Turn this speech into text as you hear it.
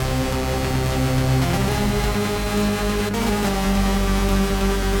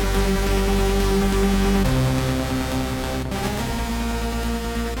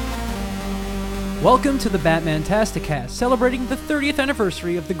Welcome to the Batman-tasticast, celebrating the 30th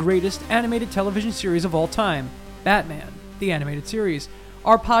anniversary of the greatest animated television series of all time, Batman, the animated series.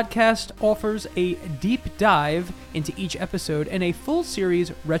 Our podcast offers a deep dive into each episode and a full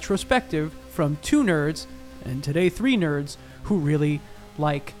series retrospective from two nerds, and today three nerds, who really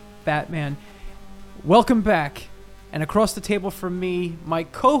like Batman. Welcome back, and across the table from me, my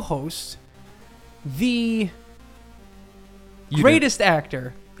co-host, the greatest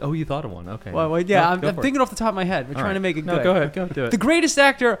actor. Oh, you thought of one. Okay. Well, yeah, No, I'm thinking off the top of my head. We're trying to make it good. No, go ahead. Go do it. The greatest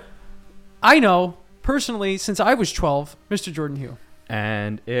actor I know, personally, since I was 12, Mr. Jordan Hugh.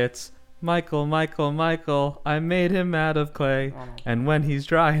 And it's Michael. I made him out of clay. And when he's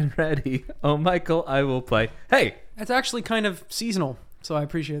dry and ready, oh, Michael, I will play. Hey! It's actually kind of seasonal, so I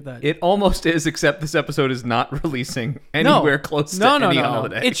appreciate that. It almost is, except this episode is not releasing anywhere close to any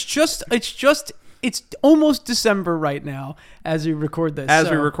holiday. It's almost December right now as we record this. As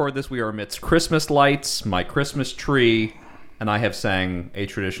we record this, we are amidst Christmas lights, my Christmas tree, and I have sang a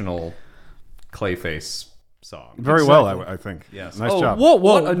traditional Clayface song. Very well, I think. Yes. Nice job. Whoa!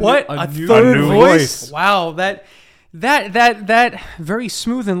 What? A new third voice? Wow, that very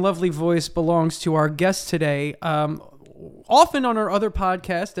smooth and lovely voice belongs to our guest today. Often on our other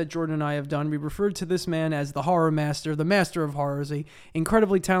podcast that Jordan and I have done, we referred to this man as the horror master, the master of horrors, an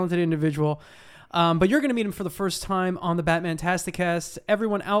incredibly talented individual. But you're going to meet him for the first time on the Batman-tasticast.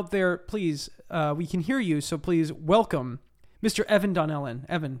 Everyone out there, please, we can hear you, so please welcome Mr. Evan Donnellan.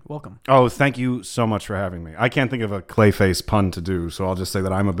 Evan, welcome. Oh, thank you so much for having me. I can't think of a Clayface pun to do, so I'll just say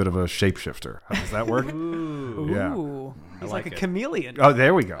that I'm a bit of a shapeshifter. How does that work? Ooh. Yeah. He's like like a it. chameleon. Oh,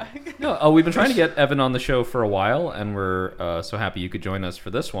 there we go. No, we've been trying to get Evan on the show for a while, and we're so happy you could join us for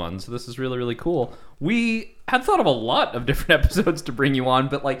this one. So this is really, really cool. We had thought of a lot of different episodes to bring you on,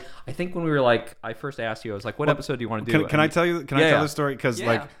 but I think when we were I first asked you, I was like, what episode do you want to do? Can I tell you? Can I tell this story? Because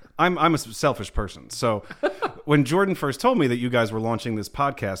I'm a selfish person. So when Jordan first told me that you guys were launching this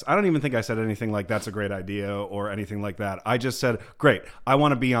podcast, I don't even think I said anything like that's a great idea or anything like that. I just said, great, I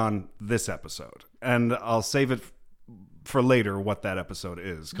want to be on this episode, and I'll save it for later what that episode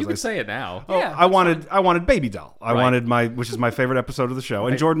is. You can say it now. Oh, Yeah, I wanted Baby Doll. I Right. wanted which is my favorite episode of the show.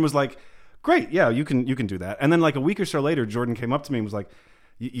 And Jordan was like, great, yeah, you can do that. And then a week or so later, Jordan came up to me and was like,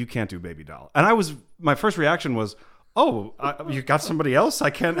 you can't do Baby Doll. And my first reaction was, oh, you got somebody else? I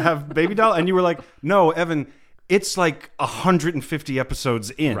can't have Baby Doll? And you were like, no, Evan, it's 150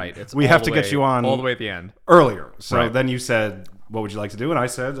 episodes in. Right. It's we all have the to get way- you on all the way at the end. earlier. So Right. then you said, what would you like to do? And I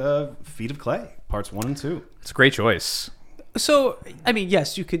said, Feet of Clay, parts 1 and 2. It's a great choice. So, I mean,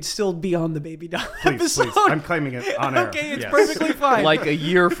 yes, you could still be on the Baby Doll episode. Please. I'm claiming it on air. Okay, it's Yes. perfectly fine. A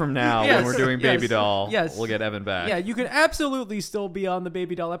year from now, Yes, when we're doing Baby yes, Doll, yes. we'll get Evan back. Yeah, you could absolutely still be on the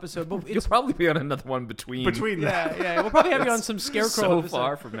Baby Doll episode, but You'll it's probably be on another one between yeah, we'll probably have you on some Scarecrow so episode.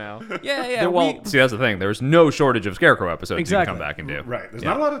 far from now. Yeah. See, that's the thing. There's no shortage of Scarecrow episodes Exactly. you can come back and do. Right. There's Yeah.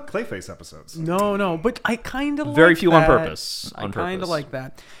 not a lot of Clayface episodes. No, but I kind of Very like few that. on purpose. I kind of like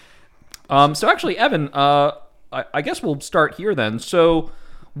that. So actually, Evan, I guess we'll start here then. So,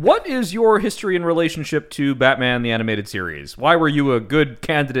 what is your history and relationship to Batman the Animated Series? Why were you a good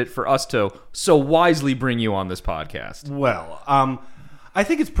candidate for us to so wisely bring you on this podcast? Well, I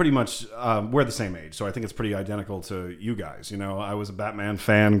think it's pretty much we're the same age, so I think it's pretty identical to you guys. You know, I was a Batman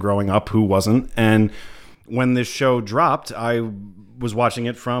fan growing up. Who wasn't? And when this show dropped, I was watching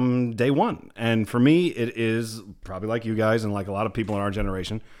it from day one. And for me, it is probably like you guys and like a lot of people in our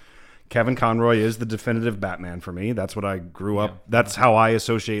generation. Kevin Conroy is the definitive Batman for me. That's what I grew up. That's how I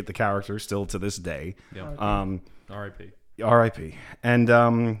associate the character still to this day. R.I.P. R.I.P. And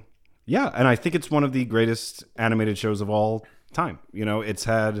and I think it's one of the greatest animated shows of all time. You know, it's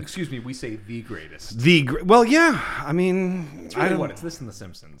had Excuse me, we say the greatest. well, yeah. I mean, It's really what? It's this and The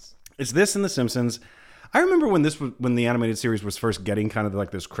Simpsons. It's this and The Simpsons. I remember when the animated series was first getting kind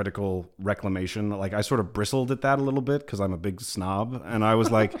of this critical reclamation. I sort of bristled at that a little bit because I'm a big snob, and I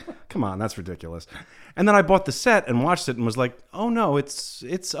was like, "Come on, that's ridiculous." And then I bought the set and watched it and was like, "Oh no,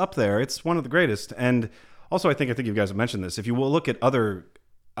 it's up there. It's one of the greatest." And also, I think you guys have mentioned this. If you will look at other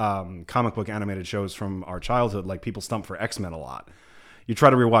comic book animated shows from our childhood, like people stump for X-Men a lot. You try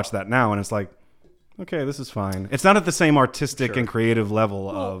to rewatch that now, and it's like, okay, this is fine. It's not at the same artistic and creative level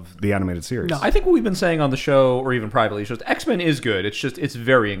of the animated series. No. I think what we've been saying on the show, or even privately, is just X-Men is good. It's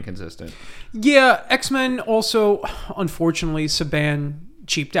very inconsistent. Yeah, X-Men also, unfortunately, Saban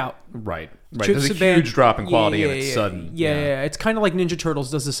cheaped out. Right. There's a huge drop in quality and it's sudden. Yeah. It's kind of like Ninja Turtles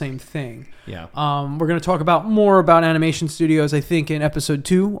does the same thing. Yeah. We're going to talk more about animation studios, I think, in episode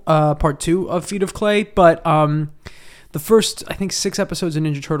 2, part 2 of Feet of Clay. But the first, I think, 6 episodes of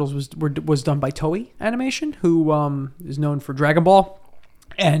Ninja Turtles was done by Toei Animation, who is known for Dragon Ball.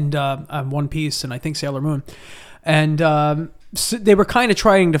 and One Piece, and I think Sailor Moon, and so they were kind of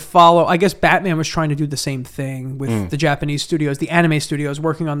trying to follow. I guess Batman was trying to do the same thing with the Japanese studios, the anime studios,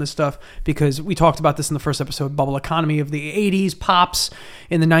 working on this stuff, because we talked about this in the first episode. Bubble economy of the 80s, pops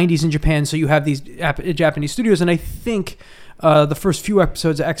in the 90s in Japan. So you have these Japanese studios, and I think the first few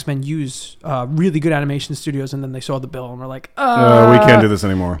episodes of X-Men use really good animation studios, and then they saw the bill and were like, we can't do this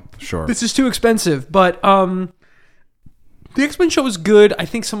anymore. Sure. this is too expensive. But the X-Men show is good. I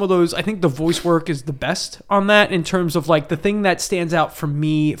think the voice work is the best on that, in terms of like the thing that stands out for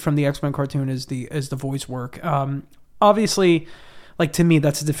me from the X-Men cartoon is the voice work. Obviously, like to me,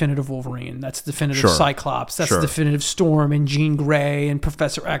 that's a definitive Wolverine. That's a definitive Cyclops. That's a definitive Storm and Jean Grey and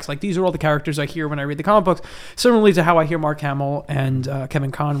Professor X. Like these are all the characters I hear when I read the comic books. Similarly to how I hear Mark Hamill and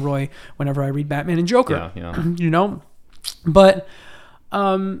Kevin Conroy whenever I read Batman and Joker. Yeah. You know, but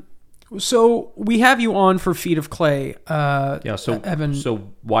so we have you on for Feet of Clay. So Evan.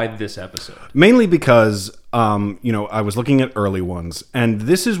 So why this episode? Mainly because, I was looking at early ones, and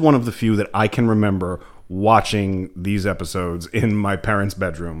this is one of the few that I can remember watching these episodes in my parents'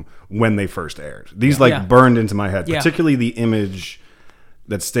 bedroom when they first aired. These burned into my head, particularly the image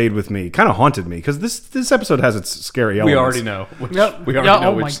that stayed with me, kind of haunted me, because this episode has its scary elements. We already know. Which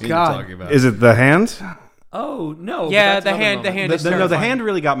scene you're talking about. Is it the hand? Oh no! Yeah, the hand. The hand is no, the terrifying. hand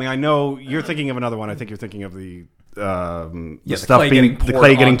really got me. I know you're thinking of another one. I think you're thinking of the the stuff clay being getting the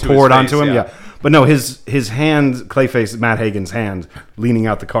clay getting poured onto his onto him. face, Yeah, but no, his hand, Clayface, Matt Hagen's hand, leaning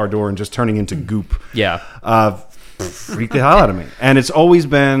out the car door and just turning into goop. Yeah. Freaked the hell out of me, and it's always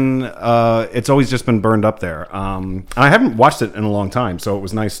just been burned up there. And I haven't watched it in a long time, so it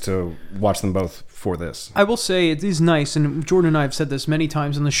was nice to watch them both for this. I will say it is nice, and Jordan and I have said this many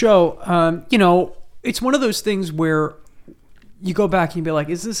times on the show. It's one of those things where you go back and you be like,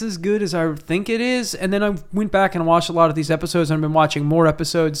 is this as good as I think it is? And then I went back and watched a lot of these episodes, and I've been watching more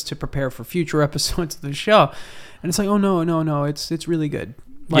episodes to prepare for future episodes of the show. And it's like, oh no, it's really good.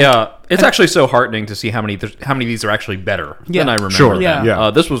 Like, it's actually so heartening to see how many of these are actually better than I remember. Sure, yeah.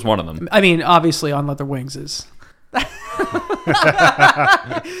 This was one of them. I mean, obviously, On Leather Wings is.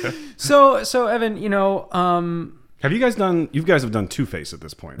 So Evan, Have you guys done? You guys have done Two-Face at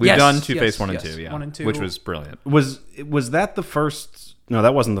this point. We've Yes, done Two-Face yes, 1 and yes, 2, yeah, 1 and 2. which was brilliant. Was that the first? No,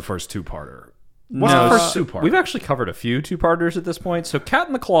 that wasn't the first two-parter. What's No, the first two-parter? We've actually covered a few two-parters at this point. So Cat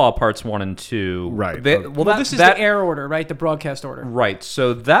in the Claw parts 1 and 2. Right. this is the air order, right? The broadcast order. Right.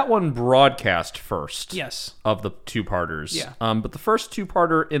 So that one broadcast first. Yes. Of the two-parters. Yeah. But the first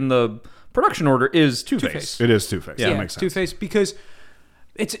two-parter in the production order is Two-Face. Two-Face. It is Two-Face. Yeah, That makes sense. Two-Face, because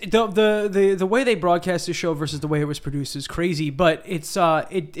it's the way they broadcast the show versus the way it was produced is crazy, but it's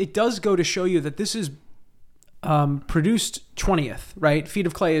it does go to show you that this is produced 20th, right? Feet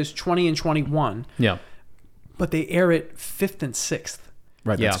of Clay is 20 and 21. Yeah. But they air it 5th and 6th.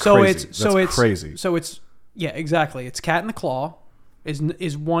 Right. Yeah. That's So crazy. it's crazy. So it's exactly. It's Cat in the Claw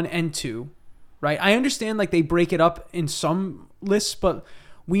is 1 and 2, right? I understand like they break it up in some lists, but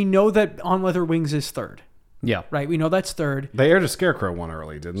we know that On Leather Wings is 3rd. Yeah. Right, we know that's 3rd. They aired a Scarecrow one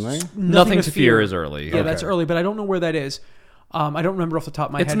early, didn't they? Nothing to Fear is early. Yeah, that's early, but I don't know where that is. I don't remember off the top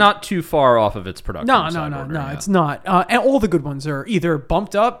of my head. It's not too far off of its production. No, yeah. it's not. And all the good ones are either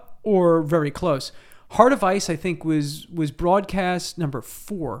bumped up or very close. Heart of Ice, I think, was broadcast number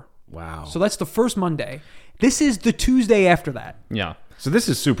 4. Wow. So that's the first Monday. This is the Tuesday after that. Yeah. So this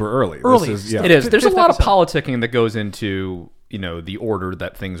is super early. Early. This is, yeah. It is. There's a Fifth lot episode. of politicking that goes into, the order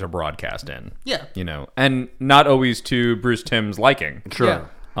that things are broadcast in. Yeah. And not always to Bruce Timm's liking. Sure.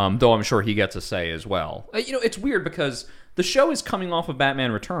 Yeah. Though I'm sure he gets a say as well. It's weird because the show is coming off of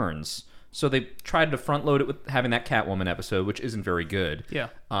Batman Returns, so they tried to front load it with having that Catwoman episode, which isn't very good. Yeah.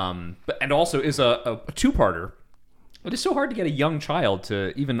 And also is a two-parter. It is so hard to get a young child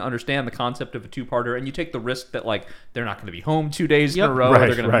to even understand the concept of a two-parter, and you take the risk that they're not going to be home 2 days in a row, or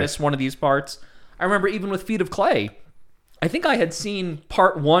they're going to miss one of these parts. I remember even with Feet of Clay, I think I had seen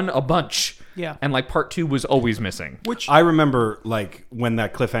part 1 a bunch. Yeah. And part 2 was always missing. Which I remember when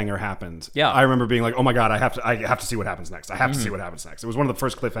that cliffhanger happened. Yeah. I remember being like, "Oh my god, I have to see what happens next. I have to see what happens next." It was one of the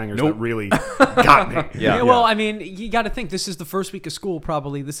first cliffhangers that really got me. Yeah. well, I mean, you got to think this is the first week of school.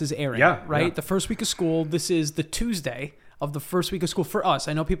 Probably this is airing. Yeah, right. yeah. The first week of school. This is the Tuesday of the first week of school for us.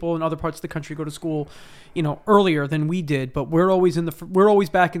 I know people in other parts of the country go to school, earlier than we did, but we're always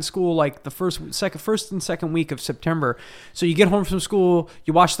back in school like the first and second week of September. So you get home from school,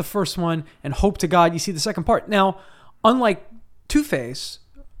 you watch the first one, and hope to God you see the second part. Now, unlike Two-Face,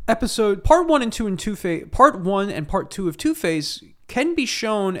 part 1 and part 2 of Two-Face can be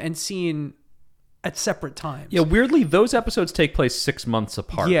shown and seen at separate times. Yeah, weirdly, those episodes take place 6 months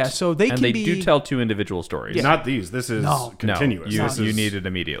apart. Yeah, so they and can they be- do tell 2 individual stories. Yeah. Not these. This is No. continuous. No, This you is- need it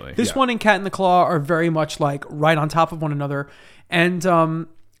immediately. This one and Cat in the Claw are very much like right on top of one another, and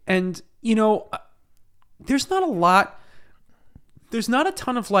you know, there's not a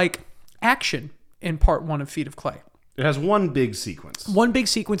ton of like action in part 1 of Feet of Clay. It has one big sequence. One big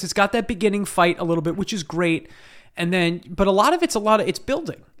sequence. It's got that beginning fight a little bit, which is great. And then, but a lot of it's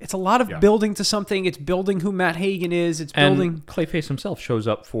building. It's a lot of building to something. It's building who Matt Hagen is. It's and building. Clayface himself shows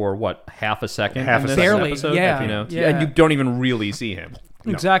up for what, half a second? Half in a this second. Barely, episode? yeah, You know? yeah. And you don't even really see him.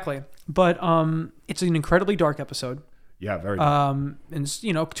 Exactly. But it's an incredibly dark episode. Yeah, very. And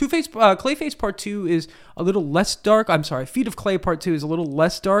you know, Clayface Part 2 is a little less dark. I'm sorry, Feet of Clay Part 2 is a little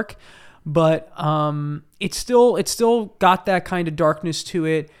less dark, but it's still got that kind of darkness to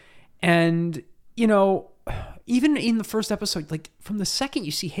it. And you know, even in the first episode, like from the second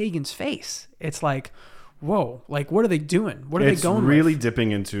you see Hagen's face, it's like, whoa, like what are they doing? What are it's they going really with?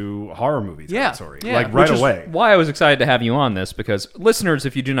 dipping into horror movie Yeah, territory, yeah. like right Which is away. why I was excited to have you on this, because listeners,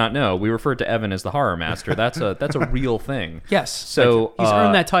 if you do not know, we referred to Evan as the horror master. That's a real thing. Yes. So He's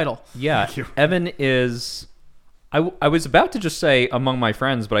earned that title. Yeah, Evan is. I was about to just say among my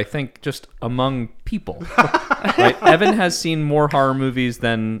friends, but I think just among people. Right? Evan has seen more horror movies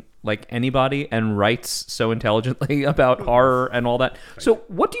than like anybody, and writes so intelligently about horror and all that. So,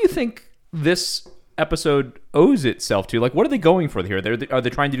 what do you think this episode owes itself to? Like, what are they going for here? Are they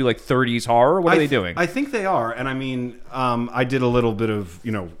trying to do like 30s horror? What are they doing? I think they are, and I mean, I did a little bit of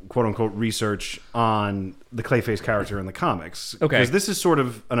quote unquote research on the Clayface character in the comics. Okay. Because this is sort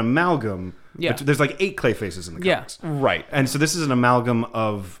of an amalgam. Yeah. There's like 8 Clayfaces in the Yeah. comics. Right. And so this is an amalgam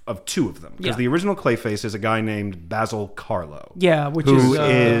of 2 of them. Because Yeah. the original Clayface is a guy named Basil Karlo. Yeah, which Who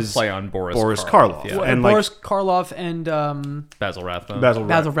is is Play on Boris Karloff. Yeah. And Boris Karloff and Basil Rathbone. Basil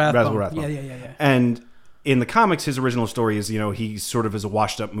Rathbone. Rathbone. Yeah. And in the comics, his original story is, he sort of is a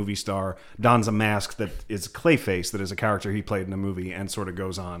washed-up movie star, dons a mask that is Clayface, that is a character he played in a movie, and sort of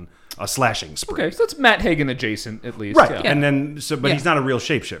goes on a slashing spree. Okay, so that's Matt Hagen adjacent, at least. Right, Yeah. and then but Yeah. he's not a real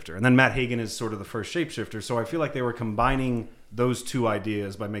shapeshifter. And then Matt Hagen is sort of the first shapeshifter. So I feel like they were combining those 2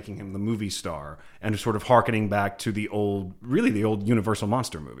 ideas by making him the movie star and sort of hearkening back to the old Universal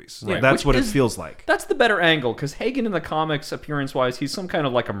monster movies. Right. That's Which what it is- feels like. That's the better angle, because Hagen in the comics, appearance-wise, he's some kind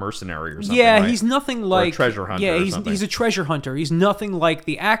of like a mercenary or something. Yeah, right? he's nothing Or a like treasure hunter. Yeah, or he's something. he's a treasure hunter. He's nothing like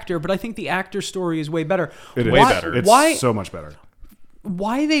the actor, but I think the actor story is way better. It is. Way better. It's Why so much better.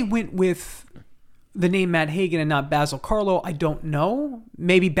 why they went with the name Matt Hagen and not Basil Karlo, I don't know.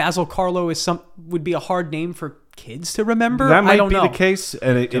 Maybe Basil Karlo would be a hard name for kids to remember. That might I don't be know. the case,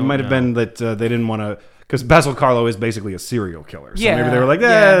 and it might have been that they didn't want to, because Basil Karlo is basically a serial killer. So Yeah, maybe they were like,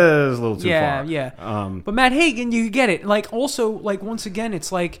 yeah. it's a little too far. Yeah. But Matt Hagen, you get it. Like also, like once again,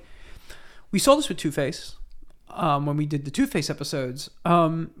 it's like we saw this with Two-Face when we did the Two-Face episodes.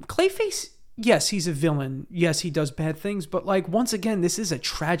 Clayface, yes, he's a villain. Yes, he does bad things. But like once again, this is a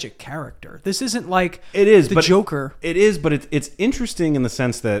tragic character. This isn't like It is the but Joker. It is, but it's interesting in the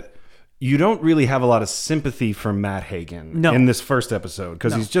sense that you don't really have a lot of sympathy for Matt Hagen No. in this first episode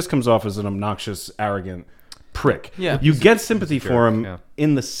because he just comes off as an obnoxious, arrogant prick. Yeah. You get sympathy for him yeah.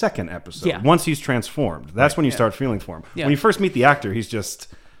 in the second episode. Yeah. Once he's transformed, that's when you start feeling for him. Yeah. When you first meet the actor, he's just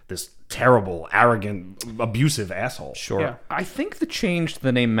this terrible, arrogant, abusive asshole. Sure. Yeah. I think the change to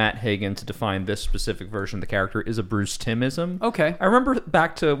the name Matt Hagen to define this specific version of the character is a Bruce Timmism. Okay. I remember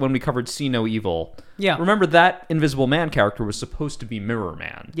back to when we covered See No Evil. Yeah. Remember that Invisible Man character was supposed to be Mirror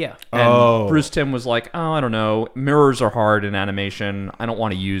Man. Yeah. And Bruce Timm was like, I don't know. Mirrors are hard in animation. I don't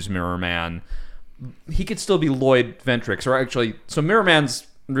want to use Mirror Man. He could still be Lloyd Ventrix. Or actually, so Mirror Man's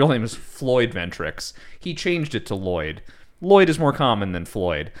real name is Floyd Ventrix. He changed it to Lloyd. Lloyd is more common than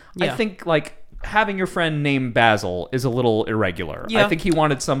Floyd. I Yeah. think, like, having your friend named Basil is a little irregular. Yeah. I think he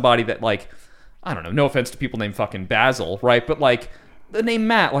wanted somebody that, like, I don't know, no offense to people named fucking Basil, right? But, like, the name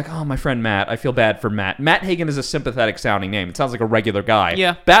Matt, like, oh, my friend Matt, I feel bad for Matt. Matt Hagen is a sympathetic sounding name. It sounds like a regular guy.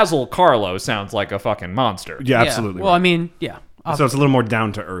 Yeah. Basil Karlo sounds like a fucking monster. Yeah, absolutely. Well, I mean, yeah. So it's a little more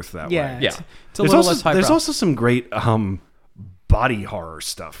down to earth that Yeah. way. Yeah. It's a There's little also, less highbrow. there's also some great body horror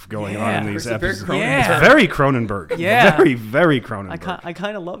stuff going on in these It's very episodes. Cronenberg. Yeah. It's very Cronenberg. Yeah. Very, very Cronenberg. I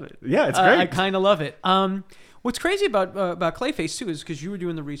kind of love it. Yeah, it's I great. kind of love it. What's crazy about Clayface too is because you were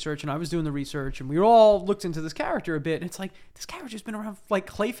doing the research and I was doing the research and we all looked into this character a bit and it's like this character's been around like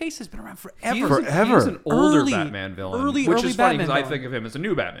Clayface has been around forever. He's Forever. an older Early- Batman villain. early which is funny Batman because I villain. think of him as a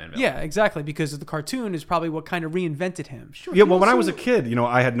new Batman villain. Yeah, exactly. Because the cartoon is probably what kind of reinvented him. Sure. Yeah, well, when I was a kid,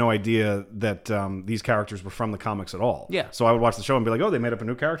 I had no idea that these characters were from the comics at all. Yeah. So I would watch the show and be like, oh, they made up a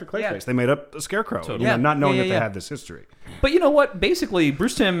new character, Clayface. Yeah. They made up a Scarecrow. Totally. Not knowing Yeah, that yeah. they had this history. But you know what? Basically,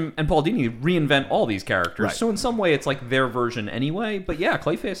 Bruce Timm and Paul Dini reinvent all these characters. Right. So in some way, it's like their version anyway. But yeah,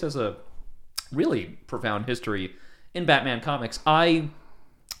 Clayface has a really profound history in Batman comics. I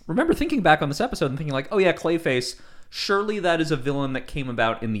remember thinking back on this episode and thinking like, oh yeah, Clayface, surely that is a villain that came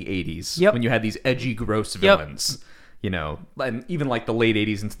about in the 80s. Yep. When you had these edgy, gross villains. You know, and even like the late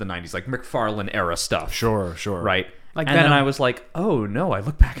 80s into the 90s, like McFarlane era stuff. Sure. Right? Like and then Venom. I was like, oh no, I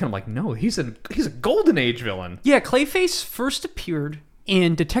look back and I'm like, no, he's a golden age villain. Yeah, Clayface first appeared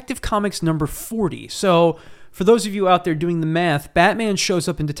in Detective Comics number 40. So, for those of you out there doing the math, Batman shows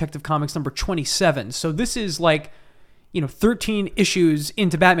up in Detective Comics number 27. So this is like, 13 issues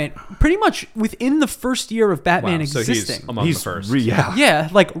into Batman, pretty much within the first year of Batman Wow, so existing. he's among the first. Yeah. Yeah,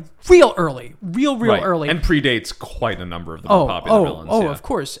 like real early, real Right. early. And predates quite a number of the more popular villains. Oh, yeah. of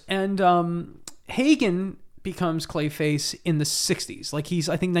course. And Hagen becomes Clayface in the 60s. Like he's,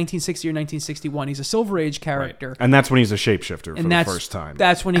 I think, 1960 or 1961. He's a Silver Age character. And that's when he's a shapeshifter for And the that's first time.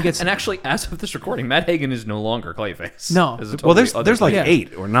 That's when he gets. And actually, as of this recording, Matt Hagen is no longer Clayface. No. Is a well, totally there's other like Yeah.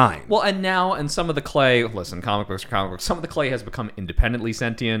 8 or 9. Well, and some of the Clay, listen, comic books are comic books. Some of the Clay has become independently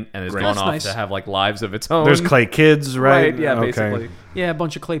sentient and has Right. gone That's off nice. to have like lives of its own. There's Clay Kids, right? Yeah, Okay. basically. Yeah, a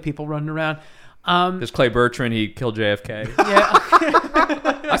bunch of Clay people running around. There's Clay Bertrand. He killed JFK. Yeah,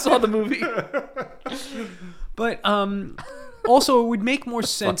 I saw the movie. but also it would make more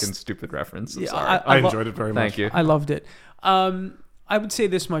sense. Fucking stupid reference. I'm Yeah, sorry. I enjoyed it very much. Thank you. I loved it. I would say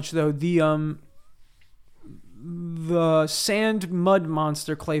this much though: the sand mud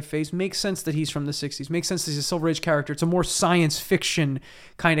monster Clayface makes sense that he's from the 60s. Makes sense that he's a Silver Age character. It's a more science fiction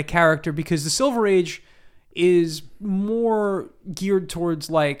kind of character because the Silver Age is more geared towards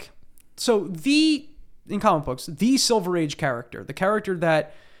in comic books, the Silver Age character, the character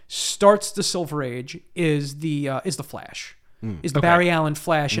that starts the Silver Age is the Flash. Is the Okay. Barry Allen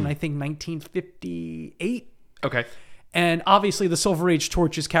Flash in I think 1958. Okay. And obviously the Silver Age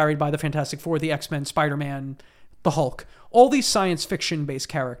torch is carried by the Fantastic Four, the X-Men, Spider-Man, the Hulk. All these science fiction-based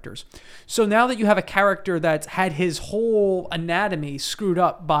characters. So now that you have a character that's had his whole anatomy screwed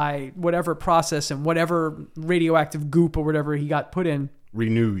up by whatever process and whatever radioactive goop or whatever he got put in,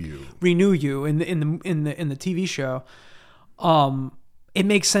 Renew you in the TV show, it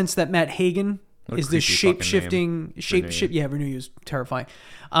makes sense that Matt Hagen What a is this creepy fucking shape-shifting Renew You is terrifying.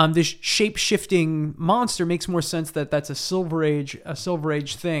 This shape-shifting monster makes more sense that that's a Silver Age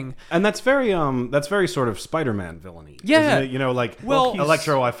thing. And that's very sort of Spider-Man villainy. Yeah. Isn't it? Like, Well,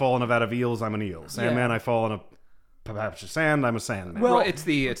 Electro, I fall in a vat of eels, I'm an eel. Sandman, I fall in a patch of sand, I'm a sandman. Well- Well, it's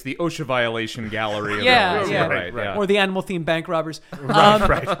the OSHA violation gallery. Of Yeah, villains. yeah. Right. Yeah. Or the animal-themed bank robbers.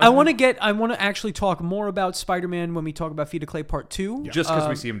 I want to actually talk more about Spider-Man when we talk about Feet of Clay Part 2. Just because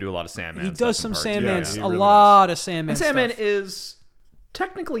we see him do a lot of Sandman. He does stuff in some parts. Sandman, Yeah, he a really lot of Sandman And Sandman stuff. is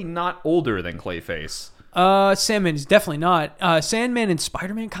technically not older than Clayface. Sandman is definitely not. Sandman in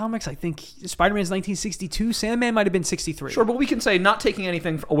Spider-Man comics, I think Spider-Man's 1962. Sandman might have been 63. Sure, but we can say, not taking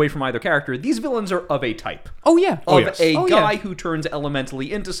anything away from either character, these villains are of a type. Oh, yeah. Of a Oh, guy yeah. who turns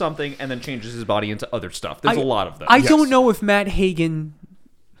elementally into something and then changes his body into other stuff. There's a lot of them. I don't know if Matt Hagen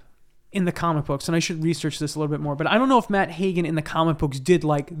in the comic books, and I should research this a little bit more, but I don't know if Matt Hagen in the comic books did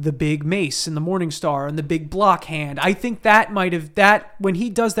like the big mace and the Morning Star and the big block hand. I think that might have, when he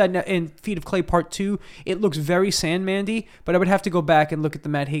does that in Feet of Clay Part 2, it looks very Sandman-y, but I would have to go back and look at the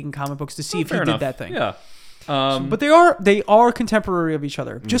Matt Hagen comic books to see if he Fair did enough. that thing. Yeah. But they are contemporary of each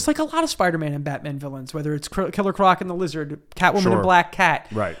other, just like a lot of Spider-Man and Batman villains, whether it's Killer Croc and the Lizard, Catwoman Sure. and Black Cat,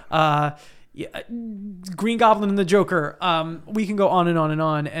 Right. Green Goblin and the Joker. We can go on and on and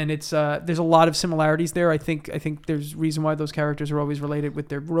on, and it's there's a lot of similarities there. I think there's reason why those characters are always related with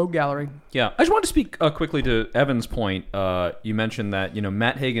their rogue gallery. Yeah, I just wanted to speak quickly to Evan's point. You mentioned that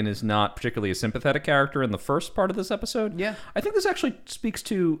Matt Hagen is not particularly a sympathetic character in the first part of this episode. Yeah. I think this actually speaks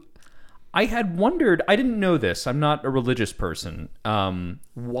to. I had wondered. I didn't know this. I'm not a religious person.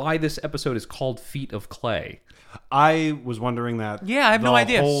 Why this episode is called Feet of Clay? I was wondering that. Yeah, I have the no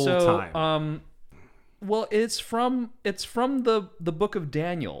idea. Whole So, time. well, it's from the book of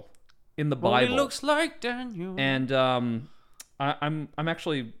Daniel in the Well, it Bible. looks like Daniel. And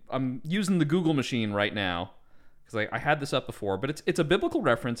I'm using the Google machine right now because I had this up before, but it's a biblical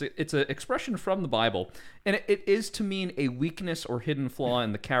reference. It's an expression from the Bible, and it is to mean a weakness or hidden flaw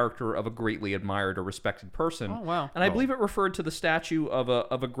in the character of a greatly admired or respected person. Oh, wow. And I believe it referred to the statue of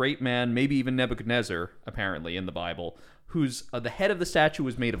a great man, maybe even Nebuchadnezzar, apparently in the Bible, whose the head of the statue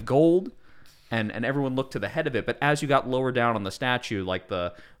was made of gold. and everyone looked to the head of it. But as you got lower down on the statue, like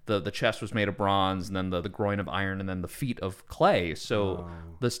the chest was made of bronze, and then the groin of iron, and then the feet of clay. So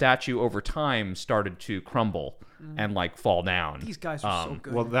the statue over time started to crumble and like fall down. These guys are so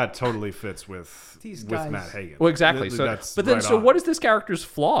good. Well, that totally fits with guys. Matt Hagen. Well, exactly. That's But then, right so on. what is this character's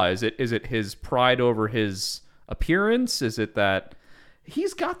flaw? Is it his pride over his appearance? Is it that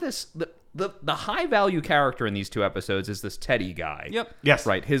he's got this the high value character in these two episodes is this Teddy guy? Yep. Yes.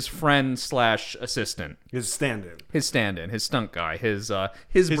 Right. His friend / assistant. His stand-in. His stand-in, his stunt guy, his Brad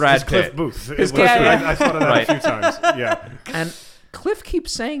His Pitt. Cliff Booth. His Cliff Cliff Booth. Booth. I thought of that Right. a few times. Yeah. And Cliff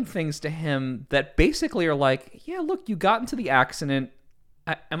keeps saying things to him that basically are like, yeah, look, you got into the accident.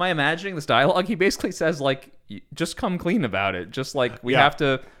 Am I imagining this dialogue? He basically says, like, just come clean about it. Just like, we have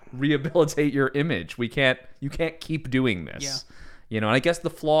to rehabilitate your image. You can't keep doing this. Yeah. You know, and I guess the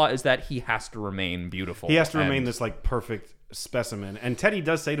flaw is that he has to remain beautiful. He has to remain and- this like perfect specimen. And Teddy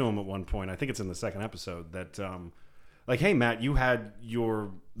does say to him at one point, I think it's in the second episode, that like, hey Matt, you had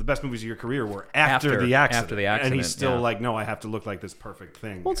the best movies of your career were after the accident. After the accident, and he's still yeah. like, no, I have to look like this perfect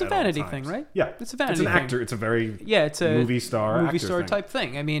thing. Well, it's a at all vanity times. thing, right? Yeah, It's a vanity It's an thing. actor. It's a very it's a movie star actor thing. type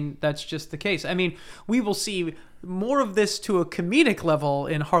thing. I mean, that's just the case. I mean, we will see more of this to a comedic level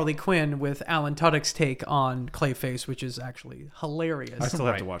in Harley Quinn with Alan Tudyk's take on Clayface, which is actually hilarious. I still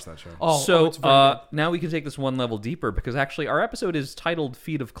have Right. to watch that show. So it's very good. now we can take this one level deeper because actually our episode is titled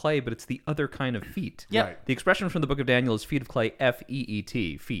Feet of Clay, but it's the other kind of feet. Yeah. Right. The expression from the Book of Daniel is feet of clay,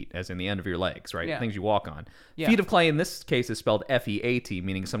 F-E-E-T, feet, as in the end of your legs, right? Yeah. Things you walk on. Yeah. Feet of clay in this case is spelled F-E-A-T,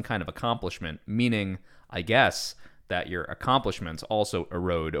 meaning some kind of accomplishment, meaning, I guess, that your accomplishments also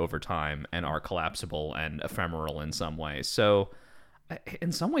erode over time and are collapsible and ephemeral in some way. So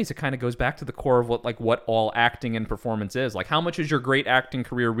in some ways it kind of goes back to the core of what all acting and performance is. Like, how much is your great acting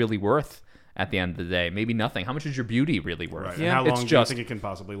career really worth at the end of the day? Maybe nothing. How much is your beauty really worth? Right. Yeah. And how It's long do you just- think it can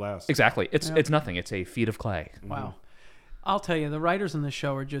possibly last? Exactly. It's nothing. It's a feet of clay. Wow. I'll tell you, the writers on the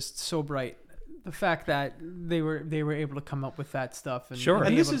show are just so bright. The fact that they were able to come up with that stuff, and Sure. be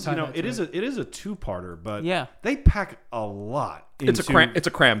And this able to is, tie you know, that it to is a two-parter, but Yeah. they pack a lot. It's a cram into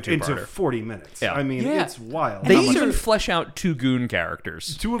two-parter. 40 minutes. Yeah. I mean, Yeah. it's wild. They How much- even flesh out two goon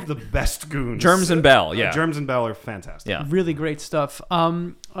characters. two of the best goons. Germs and Bell, yeah. Germs and Bell are fantastic. Yeah. Really great stuff.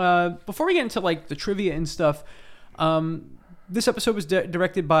 Before we get into like the trivia and stuff, this episode was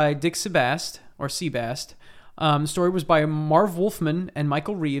directed by Dick Sebast or Sebast. The story was by Marv Wolfman and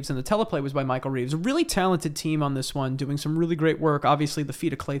Michael Reeves, and the teleplay was by Michael Reeves. A really talented team on this one, doing some really great work. Obviously, the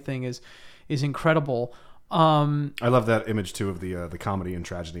Feet of Clay thing is incredible. I love that image too of the comedy and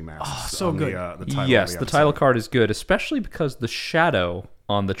tragedy masks. so on good. The title Yes, of the episode. title card is good, especially because the shadow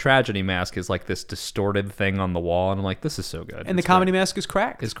on the tragedy mask is like this distorted thing on the wall, and I'm like, this is so good. And the comedy mask is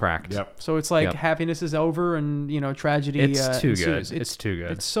cracked. is cracked. Yep. So it's like Yep. happiness is over, and tragedy. It's too good. ensues. It's too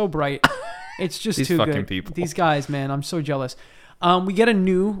good. It's so bright. It's just These too fucking good. people. These guys, man, I'm so jealous. We get a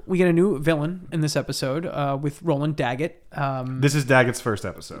new villain in this episode with Roland Daggett. This is Daggett's first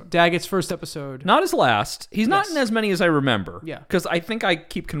episode. Daggett's first episode. Not his last. He's not Yes. in as many as I remember. Yeah. Because I think I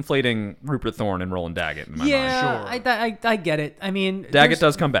keep conflating Rupert Thorne and Roland Daggett in my mind. Yeah, Sure. I get it. I mean, Daggett there's-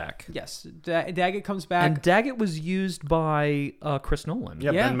 does come back. Yes, Daggett comes back. And Daggett was used by Chris Nolan.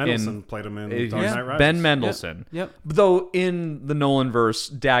 Yeah, Yeah. Ben Mendelsohn played him in Dark Yeah. Knight Rises. Ben Mendelsohn. Yep. Though in the Nolan verse,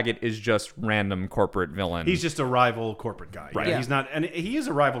 Daggett is just random corporate villain. He's just a rival corporate guy. Right. Yeah, Yeah. He's not, and he is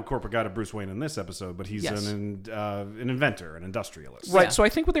a rival corporate guy to Bruce Wayne in this episode, but he's Yes. an inventor, an industrialist. Right. Yeah. So I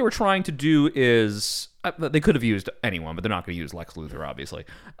think what they were trying to do is they could have used anyone, but they're not going to use Lex Luthor, obviously.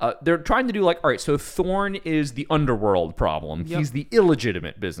 They're trying to do like, all right, so Thorne is the underworld problem. Yep. He's the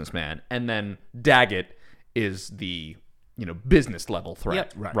illegitimate businessman, and then Daggett is the business level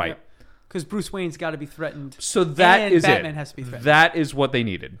threat. Yep. Right. Because Bruce Wayne's got to be threatened. So that and is Batman it. has to be threatened. That is what they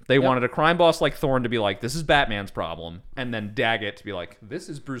needed. They wanted a crime boss like Thorne to be like, this is Batman's problem, and then Daggett to be like, this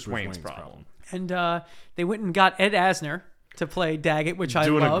is Bruce Wayne's problem. And they went and got Ed Asner to play Daggett, which I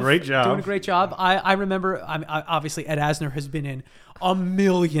Doing a love. great job. Doing a great job. I remember, obviously, Ed Asner has been in a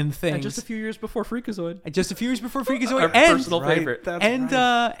million things. And just a few years before Freakazoid. Just a few years before Freakazoid. Our personal favorite.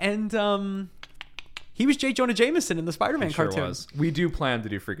 He was J. Jonah Jameson in the Spider-Man Sure cartoon. was. We do plan to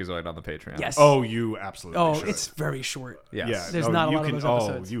do Freakazoid on the Patreon. Yes. Oh, you absolutely Oh, should. it's very short. Yes. Yeah, There's no, not a you lot of can, those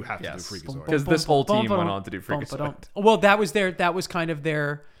episodes. you have to Yes. do Freakazoid. Because this whole team went on to do Freakazoid. Well, that was kind of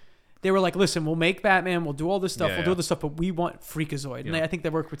their. They were like, listen, we'll make Batman, we'll do all this stuff, Yeah, we'll do yeah. all this stuff, but we want Freakazoid. And Yeah. I think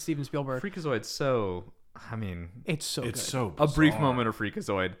they worked with Steven Spielberg. Freakazoid's so, I mean, It's so It's good. so a brief bizarre. moment of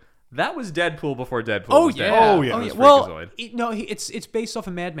Freakazoid. That was Deadpool before Deadpool Oh was yeah. Deadpool. Oh, yeah. Oh, It yeah. was Well, Freakazoid. it's based off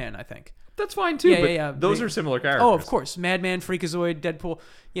of Madman, I think. That's fine too, Yeah, but yeah. those They- are similar characters. Oh, of course, Madman, Freakazoid, Deadpool.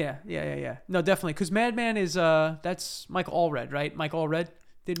 Yeah. No, definitely, because Madman is that's Mike Allred, right? Mike Allred.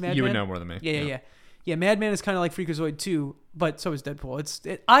 did Madman. You would know more than me. Yeah, Madman is kind of like Freakazoid too, but so is Deadpool.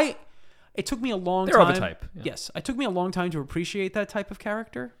 It took me a long They're time. of a type. Yeah. Yes, it took me a long time to appreciate that type of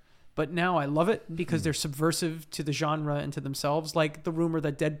character, but now I love it because they're subversive to the genre and to themselves. Like the rumor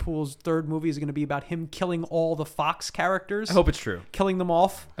that Deadpool's third movie is going to be about him killing all the Fox characters. I hope it's true. Killing them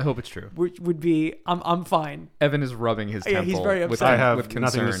off, I hope it's true. which would be I'm fine. Evan is rubbing his Yeah, temple. he's very with, upset. I have with concern.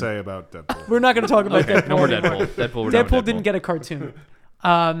 nothing to say about Deadpool. We're not going to talk about Deadpool. No more anymore. Deadpool. We're done with Deadpool didn't get a cartoon. He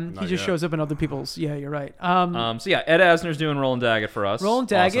Not just yet. shows up in other people's. Yeah, you're right. So yeah, Ed Asner's doing Roland Daggett for us. Roland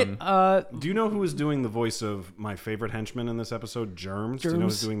Daggett. Awesome. Do you know who is doing the voice of my favorite henchman in this episode, Germs? Do you know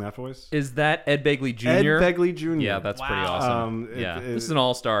who's Germs. doing that voice? Is that Ed Begley Jr.? Ed Begley Jr. Yeah, that's pretty Wow. awesome. It- Yeah, it- this is an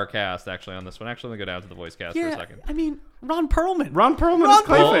all-star cast actually on this one. Actually, let me go down to the voice cast for a Yeah, second. I mean Ron Perlman. Ron Perlman Ron is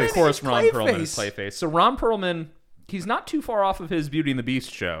Well, Clayface. of course, Ron Perlman is Clayface. Clayface. So Ron Perlman, he's not too far off of his Beauty and the Beast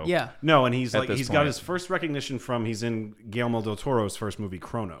show. Yeah. No, and he's At like this he's point. got his first recognition from he's in Guillermo del Toro's first movie,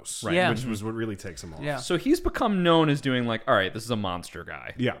 Kronos, Right. Yeah. which was what really takes him off. Yeah. So he's become known as doing like, all right, this is a monster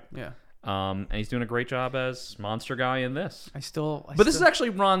guy. Yeah. Yeah. And he's doing a great job as monster guy in this. But This is actually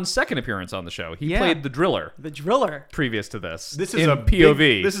Ron's second appearance on the show. He Yeah. played the Driller the Driller. previous to this. This is in a POV.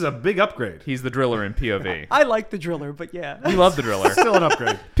 Big, this is a big upgrade. He's the Driller in POV. I like the Driller, but yeah. We love the Driller. Still an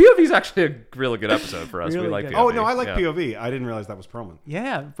upgrade. POV is actually a really good episode for us. Really we like good. POV. Oh no, I like Yeah. POV. I didn't realize that was Perlman.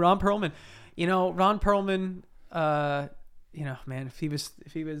 Yeah, Ron Perlman. You know, Ron Perlman. Man, if he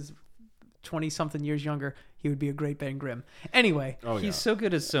was 20-something years younger, he would be a great Ben Grimm. Anyway, Oh yeah. He's so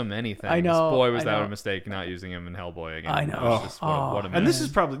good at so many things. I know, Boy, was I that know. a mistake not using him in Hellboy again. I know. It was just, what a and this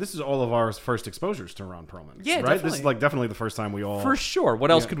mess. is all of our first exposures to Ron Perlman. Yeah, right. definitely. This is like definitely the first time we all For sure. What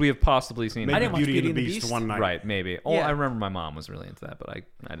else Yeah. could we have possibly seen? maybe I didn't watch Beauty and the Beast one night. Right, maybe. Oh, Yeah. I remember my mom was really into that, but I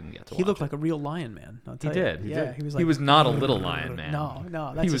didn't get to watch he looked it. like a real lion man. I'll tell He you. did. Yeah, he was like. He was not a little lion man. No,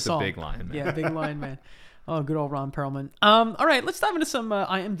 that's He a was a song. big lion man. Yeah, big lion man. Oh, good old Ron Perlman. All right, let's dive into some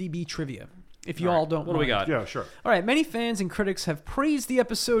IMDb trivia. If you all don't, What do we mind. got? Yeah, sure. All right, many fans and critics have praised the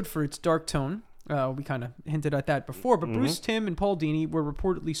episode for its dark tone. We kind of hinted at that before, but Bruce Timm and Paul Dini were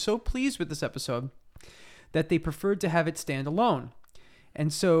reportedly so pleased with this episode that they preferred to have it stand alone.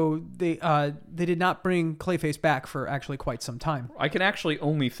 And so they did not bring Clayface back for actually quite some time. I can actually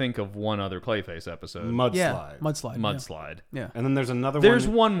only think of one other Clayface episode. Mudslide. Yeah, Mudslide. Mudslide. Yeah. And then there's another There's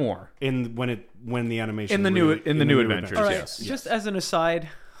one one more. in when the animation In the new Adventures, All right, yes. just as an aside,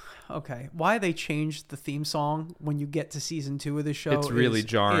 okay, why they changed the theme song when you get to season 2 of the show It's really is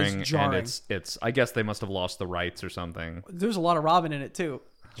jarring, jarring. and it's. I guess they must have lost the rights or something. There's a lot of Robin in it too.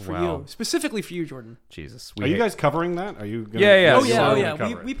 For Wow. you, specifically for you, Jordan. Jesus. Are you guys covering that? Are you? Gonna, Yeah, yeah. Oh Yeah, yeah, we're oh gonna yeah.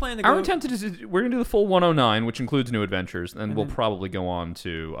 cover it. We plan to go. Our intent is we're gonna do the full 109, which includes New Adventures, and we'll probably go on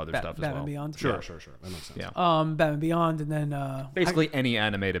to other stuff as Batman well. Beyond. Sure. That makes sense. Yeah. Batman Beyond, and then Basically, any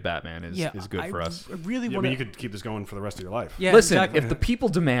animated Batman is good I for us. really Yeah, I want mean, you could keep this going for the rest of your life. Yeah, Listen, exactly. if the people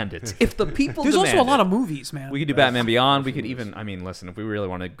demand it, there's There's also a lot of movies, man. We could do Batman Beyond. We could even, I mean, listen, if we really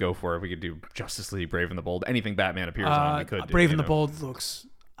want to go for it, we could do Justice League, Brave and the Bold. Anything Batman appears on, we could do. Brave you and the know? Bold looks.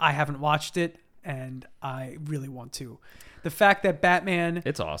 I haven't watched it, and I really want to. The fact that Batman.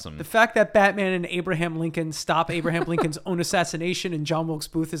 It's awesome. The fact that Batman and Abraham Lincoln stop Abraham Lincoln's own assassination and John Wilkes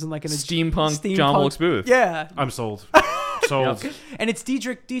Booth isn't like in a Steampunk John Wilkes Booth. Yeah, I'm sold. Sold. and it's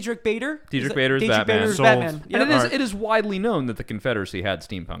Diedrich Bader. Diedrich Bader is Batman. Bader is Sold. Batman. And Yep. it is widely known that the Confederacy had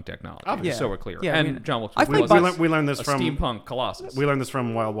steampunk technology. Yeah. So we're clear. Yeah, I and mean, John Wilkes I Booth think was We learned this a from steampunk colossus. We learned this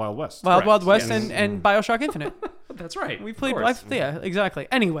from Wild Wild West. Wild Correct. Wild West Yes. and Bioshock Infinite. That's right. We of played. course. Yeah, exactly.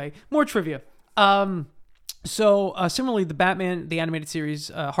 Anyway, more trivia. So similarly, the Batman the animated series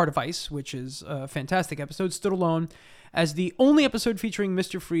Heart of Ice, which is a fantastic episode, stood alone as the only episode featuring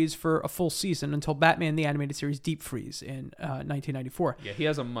Mr. Freeze for a full season until Batman the animated series Deep Freeze in 1994. Yeah, he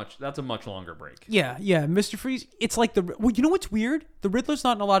has that's a much longer break. Yeah, Mr. Freeze. It's like you know what's weird? The Riddler's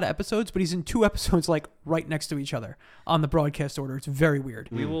not in a lot of episodes, but he's in 2 episodes like right next to each other on the broadcast order. It's very weird.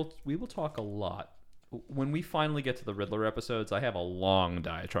 We will talk a lot. When we finally get to the Riddler episodes, I have a long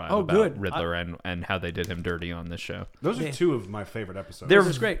diatribe about good. Riddler and how they did him dirty on this show. Those are 2 of my favorite episodes. They're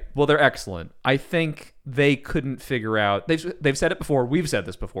is great. Well, they're excellent. I think they couldn't figure out. They've said it before. We've said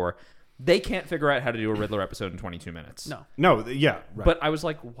this before. They can't figure out how to do a Riddler episode in 22 minutes. No. yeah, right. But I was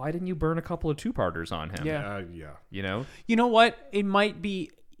like, why didn't you burn a couple of 2-parters on him? Yeah. Yeah. You know? You know what? It might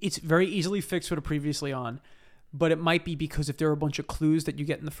be. It's very easily fixed with a previously on, but it might be because if there are a bunch of clues that you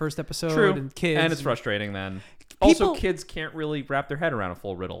get in the first episode True. and kids, And it's frustrating then. People- Also, kids can't really wrap their head around a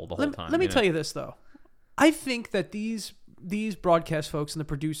full riddle the whole time. Let me tell you this though, I think that these broadcast folks and the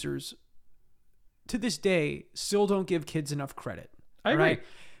producers, to this day, still don't give kids enough credit. I agree. Right?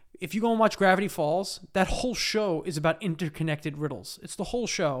 If you go and watch Gravity Falls, that whole show is about interconnected riddles. It's the whole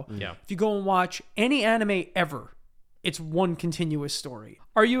show. Yeah. If you go and watch any anime ever, it's one continuous story.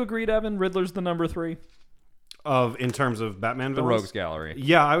 Are you agreed, Evan? Riddler's the number 3? In terms of Batman The villains? Rogues Gallery.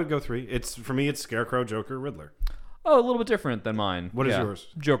 Yeah, I would go 3. For me, it's Scarecrow, Joker, Riddler. Oh, a little bit different than mine. What is yours?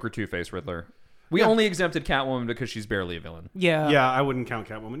 Joker, Two-Face, Riddler. We only exempted Catwoman because she's barely a villain. Yeah. Yeah, I wouldn't count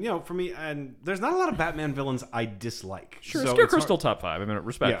Catwoman. For me, and there's not a lot of Batman villains I dislike. Sure, So it's Scarecrow's hard- still top 5. I mean,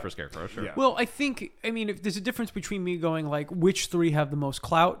 respect Yeah. for Scarecrow, sure. Yeah. Well, if there's a difference between me going like which 3 have the most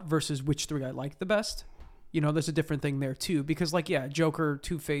clout versus which 3 I like the best. There's a different thing there too, because Joker,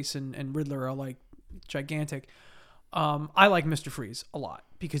 Two-Face, and Riddler are like gigantic. I like Mr. Freeze a lot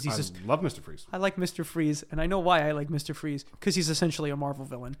because he's I love Mr. Freeze. I like Mr. Freeze, and I know why I like Mr. Freeze, because he's essentially a Marvel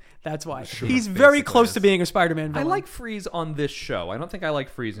villain. That's why. He's very basically close is. to being a Spider-Man I villain. like Freeze on this show. I don't think I like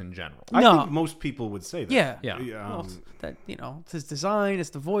Freeze in general. I No. think most people would say that. Yeah. Yeah. Well, it's his design, it's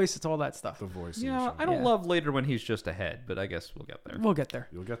the voice, it's all that stuff. The voice. in the Yeah, show. I don't Yeah. love later when he's just a head, but I guess we'll get there. We'll get there.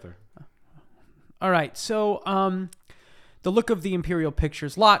 You'll get there. All right. So, the look of the Imperial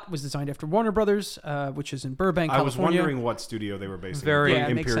Pictures lot was designed after Warner Brothers, which is in Burbank, I was California. wondering what studio they were basing Very- Yeah,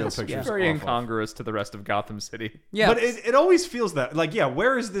 it makes Imperial sense. Pictures. Very off of. incongruous to the rest of Gotham City. Yeah. But it always feels that.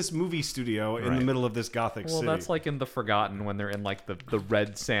 Where is this movie studio in the Right. middle of this Gothic Well, city? that's like in The Forgotten when they're in like the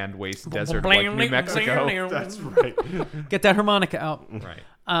red sand waste desert, like New Mexico. That's right. Get that harmonica out. Right.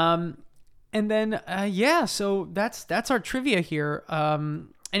 And then, so that's our trivia here.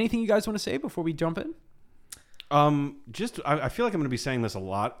 Anything you guys want to say before we jump in? I feel like I'm going to be saying this a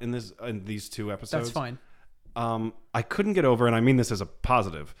lot in these 2 episodes. That's fine. I couldn't get over, and I mean this as a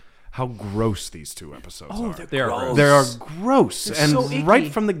positive, how gross these 2 episodes are. They are gross. They are gross, They're and so icky.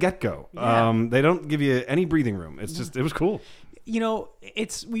 right from the get-go. Yeah. They don't give you any breathing room. It's just, it was cool.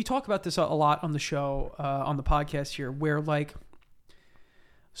 We talk about this a lot on the show, on the podcast here, where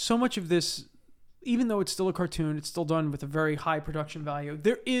so much of this, even though it's still a cartoon, it's still done with a very high production value.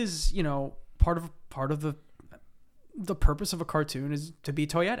 There is, part of the purpose of a cartoon is to be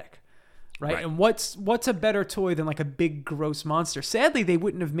toyetic, right? And what's a better toy than a big gross monster? Sadly, they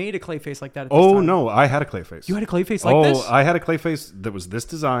wouldn't have made a Clayface like that at this time. No, I had a Clayface. You had a Clayface like this? I had a Clayface that was this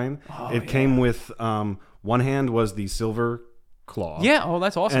design. It came with one hand was the silver claw. Yeah. Oh,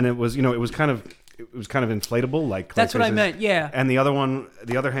 that's awesome. And it was, it was kind of inflatable, like That's what I Clayface's. meant. Yeah. And the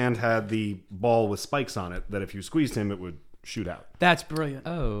other hand had the ball with spikes on it that if you squeezed him, it would shoot out. That's brilliant.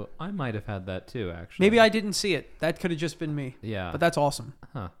 Oh, I might have had that too, actually. Maybe I didn't see it. That could have just been me. Yeah. But that's awesome.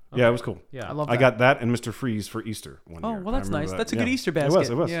 Huh. Yeah, it was cool. Yeah. I love that. I got that and Mr. Freeze for Easter one Oh, year. well, that's I remember nice. that. That's a good Yeah. Easter It was.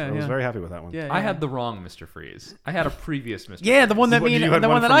 basket. It was. Yeah, I was yeah. very happy with that one. Yeah, I yeah. had the wrong Mr. Freeze. I had a previous Mr. Yeah, Freeze. the one that What, me you and had the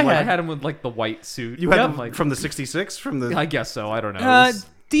one one that from I what? I had. had him with like the white suit. You had Yep. them from the '66 from the. I guess so. I don't know.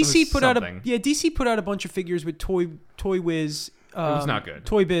 DC was put out something. DC put out a bunch of figures with Toy Wiz. was not good.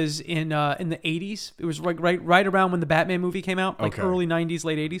 Toy Biz in the 80s. It was right around when the Batman movie came out, Okay. early 90s,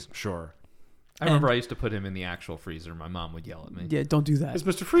 late 80s. Sure. I remember I used to put him in the actual freezer. My mom would yell at me. Yeah, don't do that. It's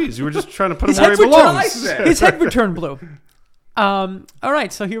Mr. Freeze. You were just trying to put His him where he head belongs. returned. His head would turn blue. All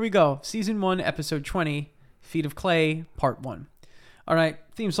right, so here we go. Season 1, episode 20, Feet of Clay, part 1. All right,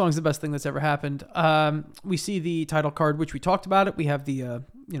 theme song's the best thing that's ever happened. We see the title card, which we talked about it. We have the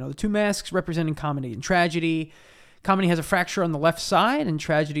the 2 masks representing comedy and tragedy. Comedy has a fracture on the left side, and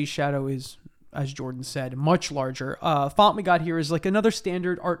tragedy's shadow is, as Jordan said, much larger. Font we got here is like another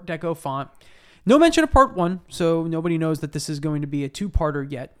standard Art Deco font. No mention of part 1, so nobody knows that this is going to be a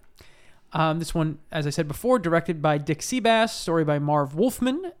 2-parter yet. This one, as I said before, directed by Dick Seabass, story by Marv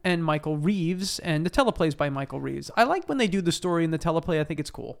Wolfman and Michael Reeves, and the teleplay is by Michael Reeves. I like when they do the story in the teleplay. I think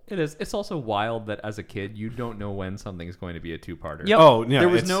it's cool. It is. It's also wild that as a kid, you don't know when something's going to be a 2-parter. Yep. Oh, yeah. There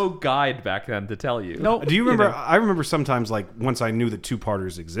was it's- no guide back then to tell you. No. Do you remember? know. I remember sometimes, like once I knew that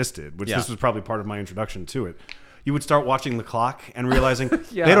 2-parters existed, which Yeah. this was probably part of my introduction to it. You would start watching the clock and realizing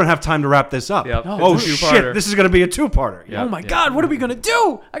Yeah. they don't have time to wrap this up. Yep. Oh It's a shit! 2-parter. This is going to be a 2-parter. Yeah. Oh my yeah. God, what are we gonna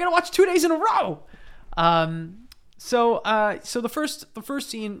do? I gotta watch 2 days in a row. So the first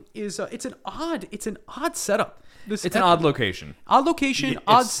scene is it's an odd setup. It's an odd location. odd location, It's-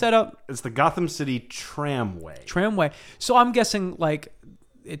 odd setup, It's the Gotham City tramway. tramway. So I'm guessing like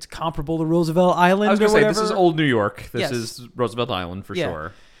it's comparable to Roosevelt Island. I was going going to to say, this is old New York. This Yes. is Roosevelt Island for Yeah.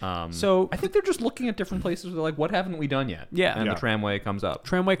 sure. So- I think they're just looking at different places. They're like, what haven't we done yet? Yeah. And Yeah. the tramway comes up.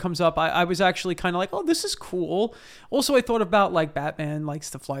 Tramway comes up. I was actually kind of like, oh, this is cool. Also, I thought about like Batman likes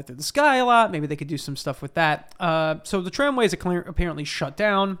to fly through the sky a lot. Maybe they could do some stuff with that. So the tramway is apparently shut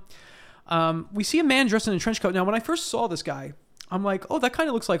down. We see a man dressed in a trench coat. Now, when I first saw this guy, I'm like, oh, that kind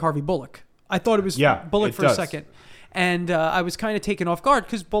of looks like Harvey Bullock. I thought it was Bullock it for does. a second. And I was kind of taken off guard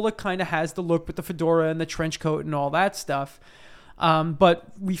because Bullock kind of has the look with the fedora and the trench coat and all that stuff.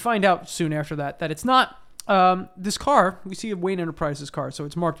 But we find out soon after that it's not. This car, we see a Wayne Enterprises car, so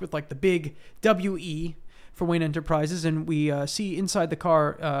it's marked with like the big WE, for Wayne Enterprises, and we see inside the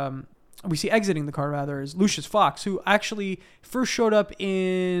car. We see exiting the car rather is Lucius Fox, who actually first showed up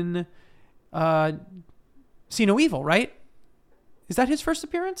in See No Evil, right? Is that his first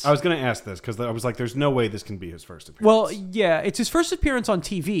appearance? I was going to ask this because I was like, "There's no way this can be his first appearance." Well, yeah, it's his first appearance on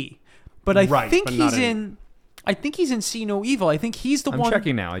TV, but I think but he's in. I think he's in See No Evil. I think he's the I'm one.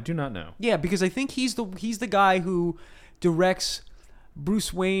 checking now. I do not know. Yeah, because I think he's the guy who directs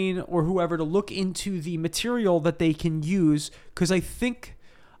Bruce Wayne or whoever to look into the material that they can use. Because I think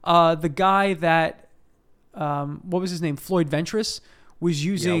the guy that what was his name, Floyd Ventress, was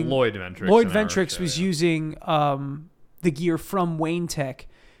using Lloyd Ventrix. Lloyd Ventrix was using the gear from Wayne Tech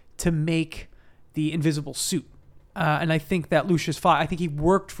to make the invisible suit, and I think that Lucius Fox. I think he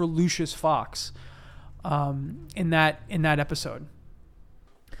worked for Lucius Fox in that episode.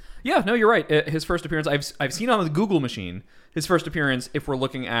 Yeah, no, you're right. His first appearance, I've seen on the Google machine. His first appearance, if we're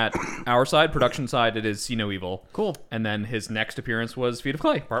looking at our side, production side, it is See No Evil. Cool. And then his next appearance was Feet of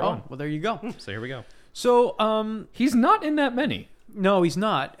Clay, Part 1. Well, there you go. So here we go. So, He's not in that many. no, he's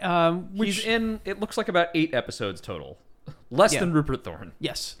not. He's in, it looks like about 8 episodes total. Less Yeah. than Rupert Thorne.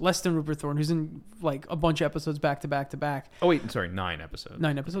 Yes, less than Rupert Thorne, who's in like a bunch of episodes back to back to back. Oh, wait, sorry, 9 episodes.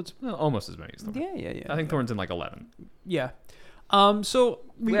 9 episodes. Well, almost as many as Thorne. Yeah. I think Thorne's in like 11. Yeah. So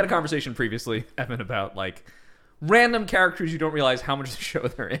We had a conversation previously, Evan, about like random characters you don't realize how much of the show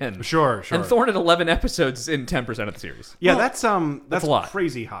they're in. Sure. And Thorne at 11 episodes is in 10% of the series. Yeah, Well, that's a lot.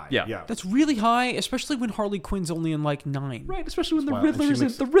 crazy high. Yeah. that's really high, especially when Harley Quinn's only in like 9. Right, especially when the wild. And Riddler's she in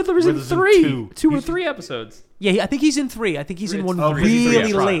makes- the Riddler's in Riddler's in 3. 2 or He's- 3 episodes. Yeah, I think he's in 3. I think he's in It's one three. really He's in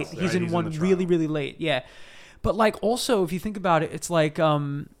late. trials. He's Yeah, in he's in one the really, trial. really late. Yeah. But like also, if you think about it, it's like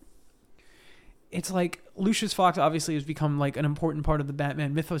Lucius Fox obviously has become like an important part of the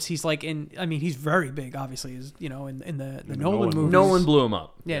Batman mythos. He's like he's very big, obviously, is in the Nolan movies. Nolan blew him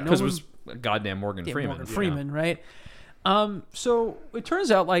up. Yeah, Because it Nolan- was goddamn Morgan Freeman. Morgan Freeman, right? So it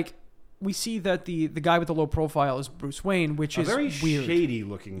turns out like we see that the guy with the low profile is Bruce Wayne, which A is very weird. shady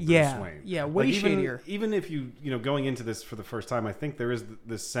looking Bruce Yeah, Wayne. yeah, way Like, shadier. Even if you going into this for the first time, I think there is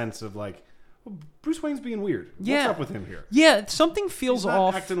this sense of like, well, Bruce Wayne's being weird. Yeah. What's up with him here? Yeah, something feels He's not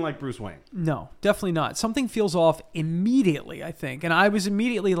off. acting like Bruce Wayne. No, definitely not. Something feels off immediately, I think. And I was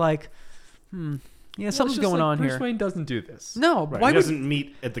immediately like, something's going on Bruce here. Wayne doesn't do this. No, Right. why He would doesn't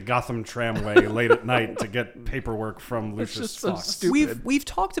meet at the Gotham tramway late at night to get paperwork from It's Lucius just so Fox. stupid. we've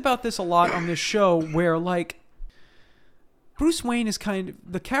talked about this a lot on this show where like Bruce Wayne is kind of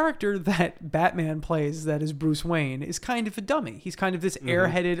the character that Batman plays that is Bruce Wayne is kind of a dummy. He's kind of this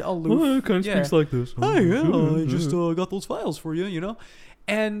airheaded, aloof. like this. Hey, yeah, I just got those files for you, you know?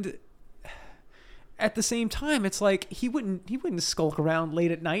 And at the same time, it's like he wouldn't skulk around late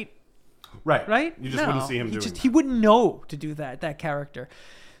at night, right? You just wouldn't see him doing He wouldn't know to do that character.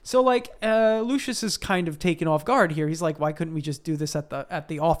 So like Lucius is kind of taken off guard here. He's like, why couldn't we just do this at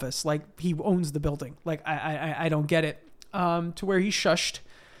the office? Like he owns the building. Like I don't get it. To where he's shushed,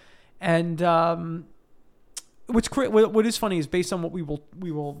 and what is funny is based on what we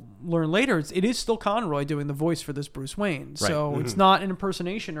will learn later. It is still Conroy doing the voice for this Bruce Wayne, so it's not an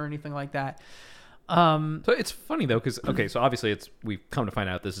impersonation or anything like that. So it's funny though, because so obviously we've come to find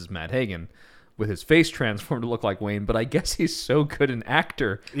out this is Matt Hagen with his face transformed to look like Wayne, but I guess he's so good an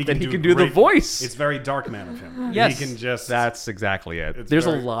actor that he can do the great- voice. It's very Darkman of him. Yes. He can just. That's exactly it. It's There's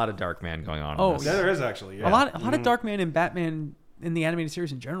very- a lot of Darkman going on. Oh, in this. Yeah, there is actually. Yeah. A lot of Darkman and Batman in the animated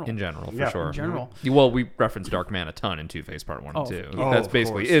series in general. In general, for Yeah. sure. In general. Well, we reference Darkman a ton in Two-Face Part 1 and 2. Oh, That's of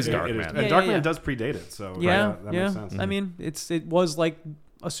basically course. is It Darkman. And Yeah, Darkman yeah. does predate it, so Yeah, that yeah. makes sense. I mean, it was like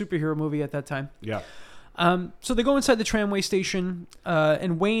a superhero movie at that time. Yeah. So they go inside the tramway station,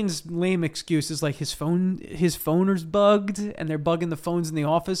 and Wayne's lame excuse is like his phone is bugged, and they're bugging the phones in the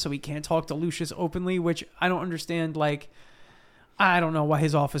office, so he can't talk to Lucius openly, which I don't understand. Like, I don't know why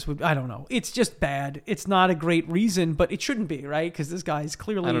his office would. I don't know. It's just bad. It's not a great reason, but it shouldn't be, right? Because this guy's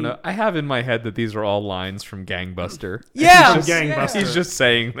clearly. I don't know. I have in my head that these are all lines from Gangbuster. Yeah, He's from Gangbuster. He's just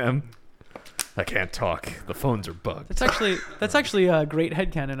saying them. I can't talk. The phones are bugged. That's actually a great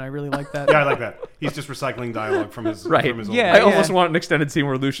headcanon. I really like that. Yeah, I like that. He's just recycling dialogue from his Right. From his old Yeah. I almost want an extended scene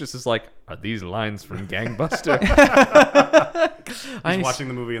where Lucius is like, "Are these lines from Gangbuster?" He's watching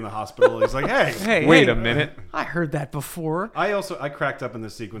the movie in the hospital. He's like, "Hey, Hey, Wait hey, a minute. I heard that before. I cracked up in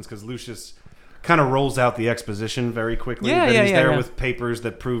this sequence because Lucius kind of rolls out the exposition very quickly. Yeah, that yeah, he's yeah, there yeah. with papers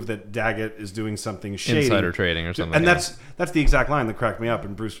that prove that Daggett is doing something shady. Insider trading or something. And yeah. that's the exact line that cracked me up.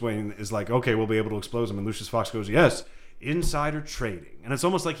 And Bruce Wayne is like, "Okay, we'll be able to expose him." And Lucius Fox goes, "Yes, insider trading. And it's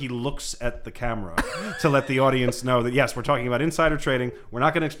almost like he looks at the camera to let the audience know that, yes, we're talking about insider trading. We're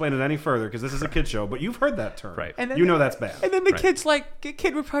not going to explain it any further because this is a kid show, but you've heard that term. Right. And then You know that's bad. And then the Right.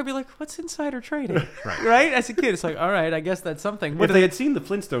 kid would probably be like, "What's insider trading?" Right. Right? As a kid, it's like, all right, I guess that's something. If they had seen the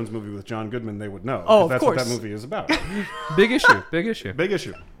Flintstones movie with John Goodman, they would know. Oh, 'cause of that's course. what that movie is about. Big issue. Big issue. Big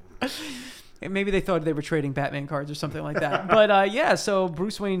issue. Maybe they thought they were trading Batman cards or something like that. But yeah, so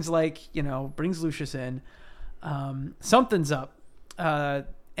Bruce Wayne's like, brings Lucius in. Something's up.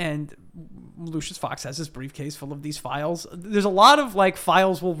 And Lucius Fox has this briefcase full of these files. There's a lot of like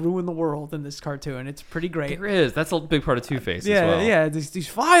files will ruin the world in this cartoon. It's pretty great. There is. That's a big part of Two-Face Yeah, as well. yeah, these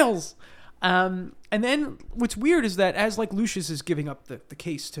files. And then what's weird is that as like Lucius is giving up the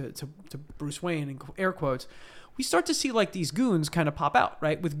case to Bruce Wayne in air quotes, we start to see like these goons kind of pop out,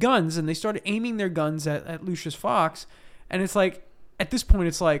 right, with guns, and they started aiming their guns at Lucius Fox, and it's like at this point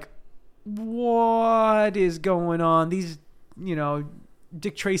it's like, what is going on? These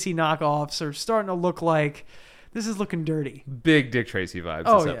Dick Tracy knockoffs are starting to look like this is looking dirty. Big Dick Tracy vibes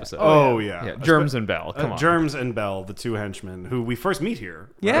Oh, this yeah. episode. Oh, yeah. Yeah, Germs and Bell. Come on. Germs and Bell, the two henchmen, who we first meet here.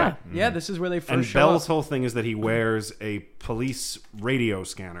 Yeah, right? yeah. This is where they first And show Bell's up. whole thing is that he wears a police radio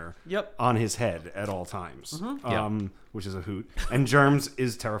scanner Yep. on his head at all times, Yeah. which is a hoot. And Germs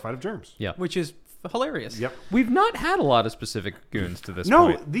is terrified of germs. Yeah. Which is hilarious. Yep. We've not had a lot of specific goons to this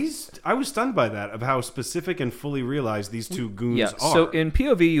No, point. I was stunned by that, of how specific and fully realized these two goons Yeah, are. so in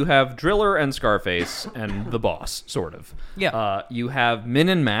POV you have Driller and Scarface and the boss, sort of. Yeah. You have Min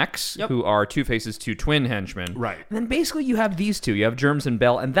and Max, Yep. who are Two-Face's two twin henchmen. Right. And then basically you have these two. You have Germs and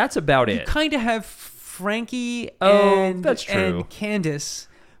Bell, and that's about You it. kind of have Frankie Oh, and that's true. and Candace,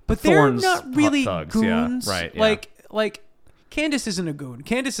 but Thorne's they're not really thugs, yeah, goons. right, yeah. Like Candace isn't a goon.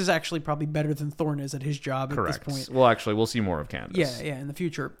 Candace is actually probably better than Thorne is at his job Correct. at this point. Well, actually, we'll see more of Candace. Yeah, in the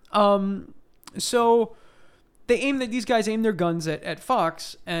future. So these guys aim their guns at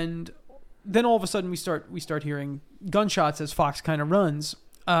Fox, and then all of a sudden we start hearing gunshots as Fox kind of runs,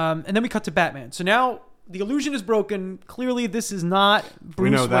 and then we cut to Batman. So now the illusion is broken. Clearly, this is not Bruce we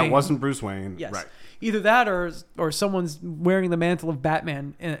know that Wayne. wasn't Bruce Wayne. Yes. Right. Either that or someone's wearing the mantle of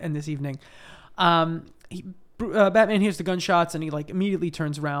Batman in this evening. Batman hears the gunshots and he like immediately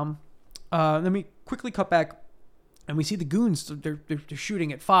turns around. Then we quickly cut back and we see the goons. They're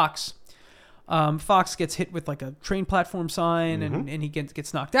shooting at Fox. Fox gets hit with like a train platform sign and he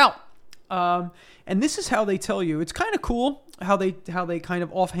gets knocked out. And this is how they tell you. It's kind of cool how they kind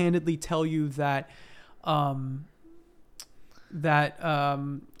of offhandedly tell you that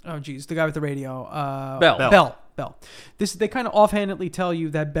oh geez, the guy with the radio, Bell. Bell. They kind of offhandedly tell you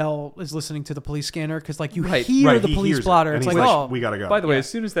that Bell is listening to the police scanner because like you Right, hear Right, the he police hears it, blotter. and It's he's like, oh, we gotta go. By the way, as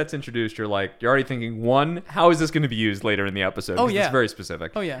soon as that's introduced, you're already thinking, one, how is this going to be used later in the episode? Oh, 'Cause yeah. It's very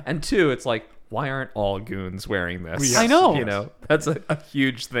specific. Oh, yeah. And two, it's like, why aren't all goons wearing this? Yes. I know. You know, that's a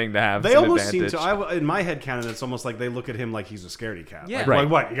huge thing to have. They as an almost seem advantage. to. In my head canon, it's almost like they look at him like he's a scaredy cat. Yeah. Like, Right. like,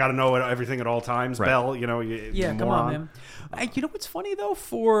 what? You got to know everything at all times. Right. Bell, you yeah, come moron. on, man. You know what's funny though?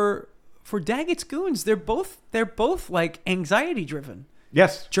 For Daggett's goons, they're both like anxiety driven.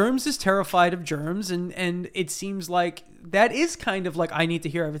 Yes. Germs is terrified of germs, and it seems like that is kind of like I need to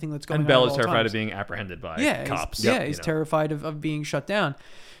hear everything that's going And on. Bell at is all terrified times. of being apprehended by cops. He's terrified of being shut down.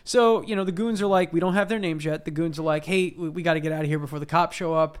 So, the goons are like, we don't have their names yet. The goons are like, hey, we got to get out of here before the cops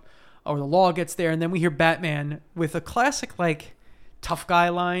show up or the law gets there. And then we hear Batman with a classic, like, tough guy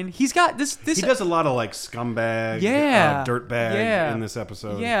line. He's got this. He does a lot of like scumbag, Yeah. dirtbag Yeah. in this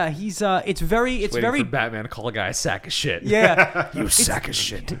episode. Yeah, he's, it's very, Waiting for Batman to call a guy a sack of shit. yeah. You sack of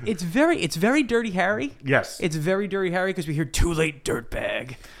shit. It's very Dirty Harry. Yes. It's very Dirty Harry because we hear too late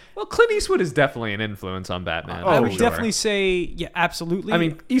dirtbag. Well, Clint Eastwood is definitely an influence on Batman. I Oh, would sure. definitely say, yeah, absolutely. I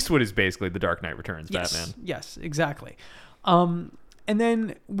mean, Eastwood is basically the Dark Knight Returns Batman. Yes, exactly. And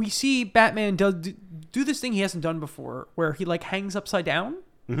then we see Batman do this thing he hasn't done before, where he like hangs upside down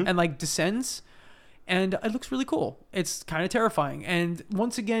and like descends, and it looks really cool. It's kind of terrifying. And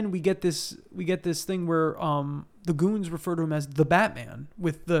once again, we get this thing where the goons refer to him as the Batman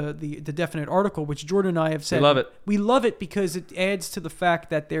with the definite article, which Jordan and I have said We love it. We love it because it adds to the fact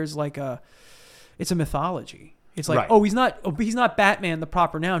that there's like it's a mythology. It's like, Right. he's not Batman, the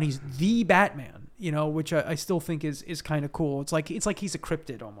proper noun. He's the Batman, which I still think is kind of cool. It's like he's a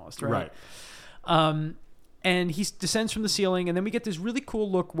cryptid almost, right? Right. And he descends from the ceiling, and then we get this really cool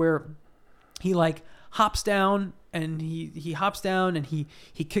look where he like hops down, and he hops down, and he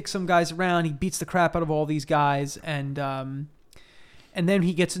kicks some guys around. He beats the crap out of all these guys, and then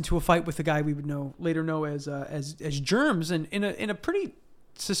he gets into a fight with the guy we would later know as Germs, and in a pretty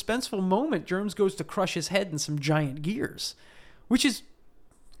suspenseful moment, Germs goes to crush his head in some giant gears, which is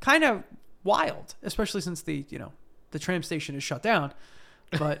kind of wild, especially since the the tram station is shut down.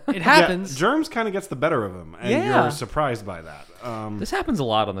 But it happens. Yeah, Germs kind of gets the better of him, and Yeah. you're surprised by that. This happens a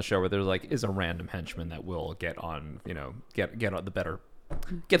lot on the show where there's like is a random henchman that will get on, get on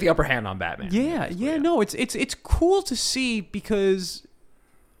get the upper hand on Batman. Yeah. No, it's cool to see because,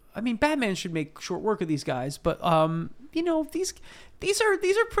 I mean, Batman should make short work of these guys, but these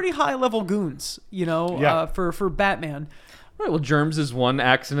are pretty high level goons, Yeah. for Batman. Right. Well, Germs is one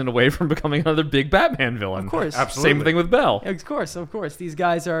accident away from becoming another big Batman villain. Of course. Absolutely. Same thing with Bell. Of course. These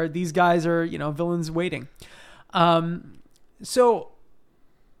guys are villains waiting. So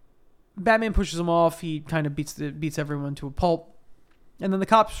Batman pushes them off. He kind of beats everyone to a pulp, and then the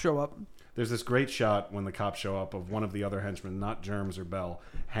cops show up. There's this great shot when the cops show up of one of the other henchmen, not Germs or Bell,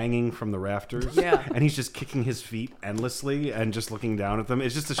 hanging from the rafters. Yeah. And he's just kicking his feet endlessly and just looking down at them.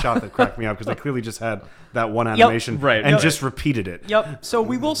 It's just a shot that cracked me up because they clearly just had that one animation Right. and Yep. just repeated it. Yep. So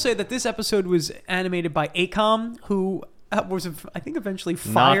we will say that this episode was animated by Acom, who was, I think, eventually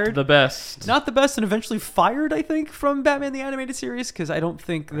fired. Not the best. Not the best, and eventually fired, I think, from Batman the Animated Series, because I don't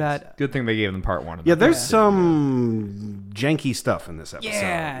think that... Good thing they gave them part one. Of Yeah, that. there's some janky stuff in this episode.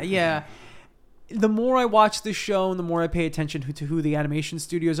 Yeah. The more I watch this show and the more I pay attention to who the animation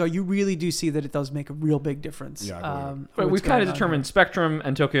studios are, you really do see that it does make a real big difference. Yeah, I believe But what's we've kind going of on determined Spectrum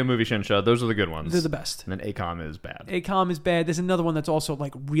and Tokyo Movie Shinsha. Those are the good here. ones. They're the best. And then ACOM is bad. Acom is bad. There's another one that's also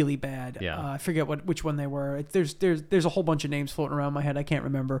like really bad. Yeah. I forget which one they were. There's a whole bunch of names floating around my head. I can't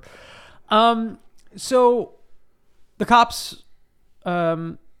remember. So the cops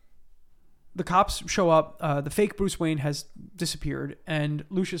show up. The fake Bruce Wayne has disappeared, and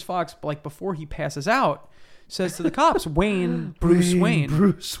Lucius Fox, like before he passes out, says to the cops, Bruce Wayne.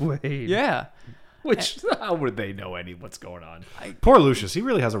 Bruce Wayne. Yeah. Which, how would they know what's going on? Poor Lucius. He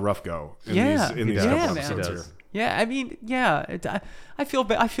really has a rough go in Yeah. these does. couple Yeah, man. episodes He here. does. Yeah, I mean, yeah, I feel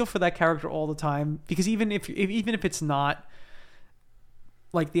for that character all the time, because even if it's not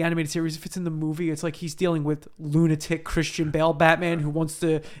like the animated series, if it's in the movie, it's like he's dealing with lunatic Christian Bale Batman who wants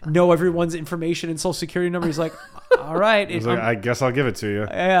to know everyone's information and social security number. He's like, all right, He's like, I guess I'll give it to you.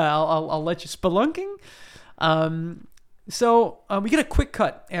 yeah, I'll let you spelunking. So we get a quick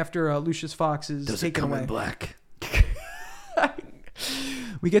cut after Lucius Fox is taken away. black?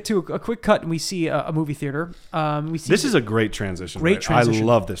 We get to a quick cut and we see a movie theater. We see This is a great transition. great right? transition. I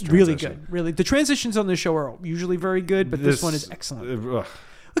love this transition. Really good. Really, the transitions on this show are usually very good, but this one is excellent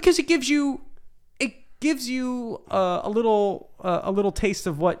because it gives you a little taste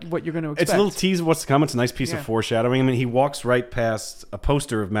of what you're going to expect. It's a little tease of what's to come. It's a nice piece Yeah. of foreshadowing. I mean, he walks right past a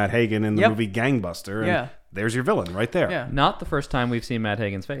poster of Matt Hagen in the Yep. movie Gangbuster, and Yeah. there's your villain right there. Yeah. Not the first time we've seen Matt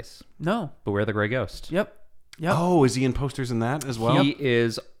Hagen's face. No. Beware the Grey Ghost. Yep. Oh, is he in posters in that as well? He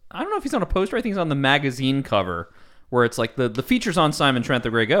is. I don't know if he's on a poster. I think he's on the magazine cover where it's like the features on Simon Trent the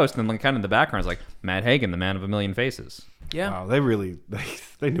Grey Ghost, and then kind of in the background is like Matt Hagen, the man of a million faces. Yeah. Wow, they really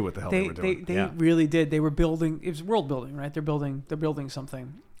they knew what the hell they were doing. They Yeah. really did. They were building. It was world building, right? They're building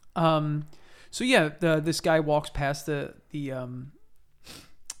something. So yeah, this guy walks past the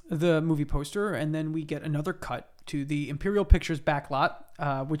movie poster, and then we get another cut to the Imperial Pictures backlot,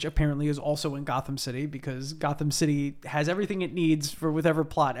 which apparently is also in Gotham City, because Gotham City has everything it needs for whatever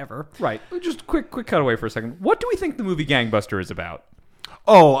plot ever. Right. Just quick cutaway for a second. What do we think the movie Gangbuster is about?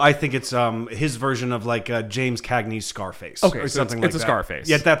 Oh, I think it's his version of like James Cagney's Scarface, Okay, or so something it's like a that. Scarface.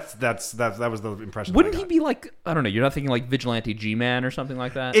 Yeah, that was the impression. Wouldn't I he got. be like, I don't know, you're not thinking like Vigilante G-Man or something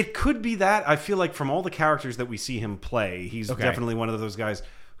like that? It could be that. I feel like from all the characters that we see him play, he's Okay. definitely one of those guys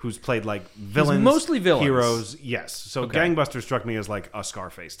who's played like villains, mostly villains. heroes. Yes. So Okay. Gangbuster struck me as like a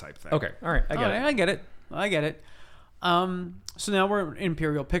Scarface type thing. Okay, all right, I get it. I get it. So now we're in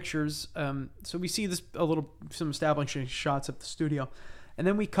Imperial Pictures. So we see some establishing shots of the studio, and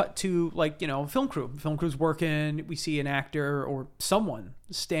then we cut to film crew. Film crew's working. We see an actor or someone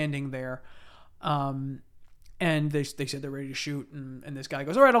standing there, and they said they're ready to shoot, and this guy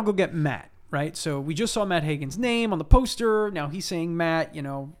goes, "All right, I'll go get Matt." Right. So we just saw Matt Hagen's name on the poster. Now he's saying Matt.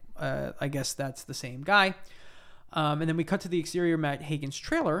 I guess that's the same guy. And then we cut to the exterior of Matt Hagen's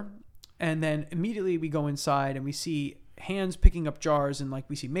trailer. And then immediately we go inside and we see hands picking up jars, and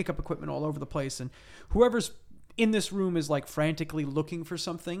we see makeup equipment all over the place. And whoever's in this room is frantically looking for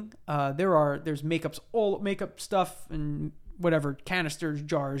something. There's makeup stuff and whatever, canisters,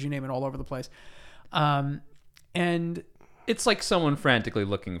 jars, you name it, all over the place. And It's like someone frantically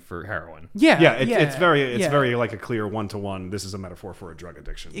looking for heroin. Yeah, it's very like a clear 1-to-1. This is a metaphor for a drug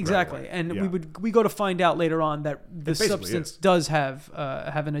addiction. Exactly, right away. and Yeah. we go to find out later on that the basically substance is. does have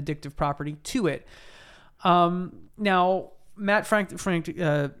an addictive property to it. Now Matt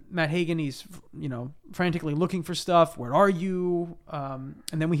Hagen, he's frantically looking for stuff. Where are you? And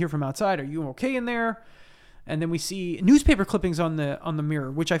then we hear from outside, "Are you okay in there?" And then we see newspaper clippings on the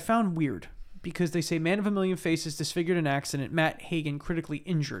mirror, which I found weird because they say man of a million faces disfigured in accident, Matt Hagen critically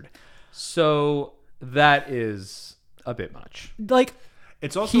injured. So that is a bit much. Like,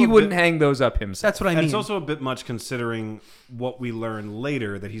 It's also He a wouldn't bit, hang those up himself. that's what I and mean. it's also a bit much considering what we learn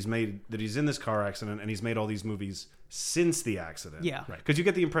later that he's in this car accident and he's made all these movies since the accident. Yeah. Right. Because you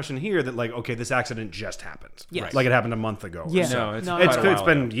get the impression here that like, okay, this accident just happened. Yes. Like it happened a month ago. or Yeah. so. No, it's No, quite it's- a while It's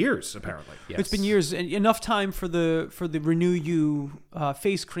been ago. years apparently. Yes. It's been years, and enough time for the Renew You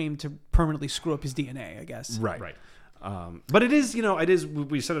face cream to permanently screw up his DNA, I guess. Right. But it is,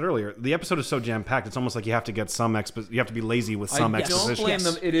 we said it earlier. The episode is so jam packed. It's almost like you have to get you have to be lazy with some I exposition. don't blame Yes.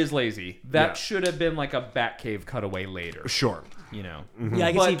 them. It is lazy. That Yeah. should have been like a Batcave cutaway later. Sure. You know. Yeah,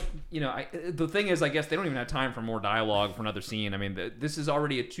 I guess But the thing is, I guess they don't even have time for more dialogue for another scene. I mean, this is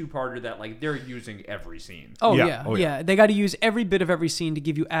already a two-parter that like they're using every scene. Oh Yeah. yeah, Oh, yeah. yeah. They got to use every bit of every scene to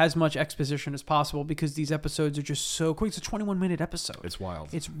give you as much exposition as possible because these episodes are just so quick. It's a 21-minute episode. It's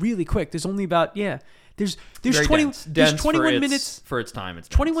wild. It's really quick. There's only about There's Very 20 dense. there's Dense 21 for its- minutes. for its time. It's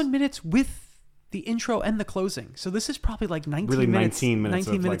 21 minutes with the intro and the closing. So this is probably like 19 really minutes. 19 minutes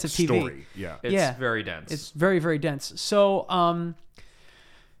of, like, of TV. story. Yeah. It's Yeah. very dense. It's very, very dense. So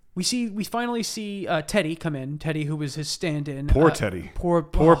we finally see Teddy come in. Teddy, who was his stand-in. Poor Teddy. Poor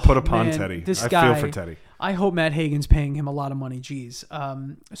put upon man, Teddy. This I guy, feel for Teddy. I hope Matt Hagen's paying him a lot of money. Jeez.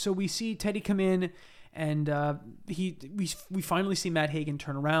 So we see Teddy come in, and we finally see Matt Hagen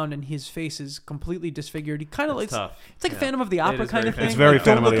turn around, and his face is completely disfigured. He kind of It's tough. It's like Yeah. Phantom of the Opera is kind very of thing. It's very Like,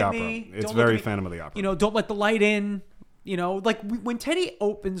 don't Phantom of look the at Opera. me, It's don't look very at me. Phantom of the Opera. You know, don't let the light in. You know, like when Teddy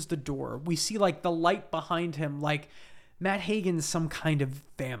opens the door, we see like the light behind him, like Matt Hagen's some kind of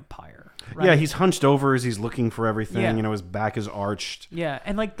vampire. Right? Yeah, he's hunched over as he's looking for everything. Yeah. His back is arched. Yeah,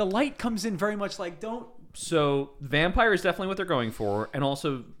 and like the light comes in very much like don't. So vampire is definitely what they're going for, and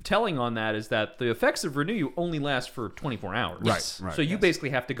also telling on that is that the effects of Renew You only last for 24 hours. Yes. Right. So you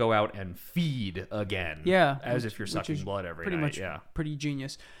basically have to go out and feed again. Yeah, As if you're which sucking is blood every pretty night. much Yeah. pretty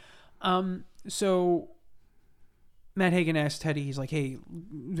genius. So Matt Hagen asked Teddy, he's like, "Hey,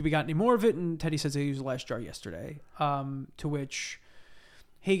 do we got any more of it?" And Teddy says they used the last jar yesterday. To which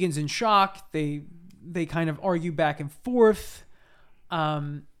Hagen's in shock. They kind of argue back and forth.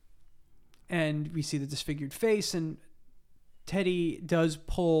 And we see the disfigured face, and Teddy does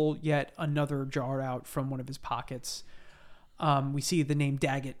pull yet another jar out from one of his pockets. We see the name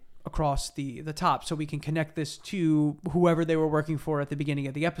Daggett across the top, so we can connect this to whoever they were working for at the beginning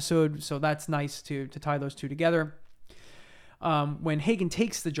of the episode. So that's nice to tie those two together. When Hagen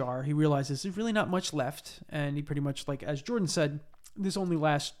takes the jar, he realizes there's really not much left, and he pretty much, like as Jordan said, this only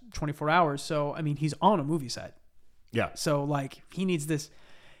lasts 24 hours. So I mean, he's on a movie set. Yeah. So like he needs this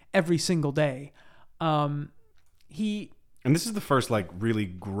every single day. And this is the first like really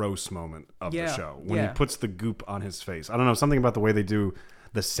gross moment of the show when he puts the goop on his face. I don't know, something about the way they do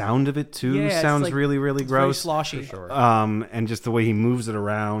the sound of it too Yeah, it's sounds like- really, really It's very gross. sloshy. And just the way he moves it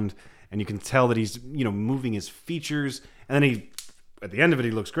around, and you can tell that he's moving his features, and then at the end of it,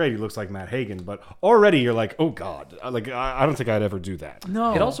 he looks great. He looks like Matt Hagen, but already you're like, oh god, like I don't think I'd ever do that.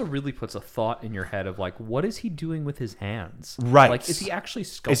 No. It also really puts a thought in your head of like, what is he doing with his hands? Right. Like, is he actually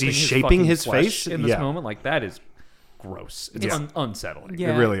sculpting? Is he his shaping fucking his flesh face? in this Yeah. moment? Like that is gross. It's unsettling.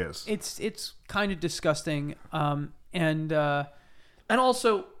 Yeah, It really is. It's kind of disgusting. And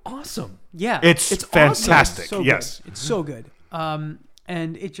also awesome. yeah, It's fantastic. So yes. good. It's so good.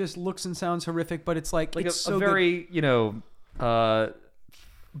 And it just looks and sounds horrific, but it's like Like it's a so very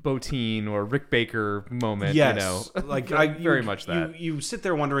Botine or Rick Baker moment. Yes, like very much that. Mm. You sit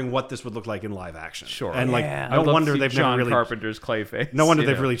there wondering what this would look like in live action. Sure. and like Yeah. no I'd love wonder to see they've John never really. Carpenter's Clayface. No wonder you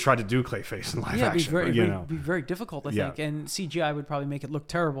they've know. really tried to do Clayface in live good. action. It'd but, be very difficult, I Yeah. think, and CGI would probably make it look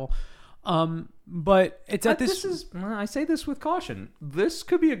terrible. But it's at This is. I say this with caution. This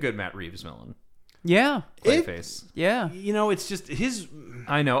could be a good Matt Reeves villain. yeah, Clayface. yeah. it's just his.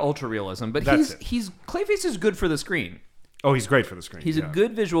 I know ultra realism, but That's it. he's Clayface is good for the screen. Oh, he's great for the screen. He's a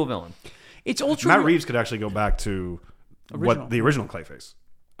good visual villain. It's ultra. Matt Reeves could actually go back to Original. what the original Clayface.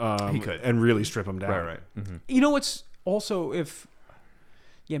 He could. and really strip him down. Right. Mm-hmm. You know what's also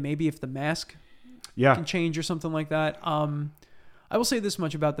maybe if the mask Yeah. can change or something like that. I will say this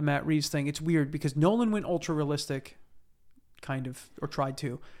much about the Matt Reeves thing. It's weird because Nolan went ultra realistic, kind of, or tried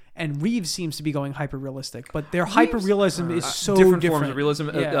to, and Reeves seems to be going hyper realistic. But their hyper realism is so different different. forms of realism.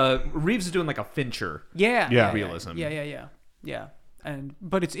 Yeah. Reeves is doing like a Fincher. Yeah. Realism. Yeah.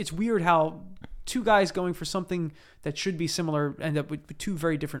 But it's weird how two guys going for something that should be similar end up with two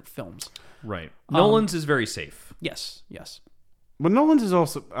very different films. Right. Nolan's is very safe. Yes. But Nolan's is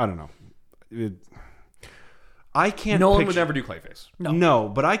also, I don't know. I can't Nolan picture, would never do Clayface. No,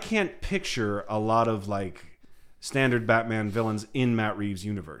 but I can't picture a lot of like standard Batman villains in Matt Reeves'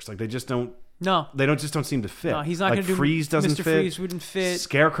 universe. Like they just don't. No. They just don't seem to fit. No, he's not like going to do Freeze doesn't Mr. fit. Freeze wouldn't fit.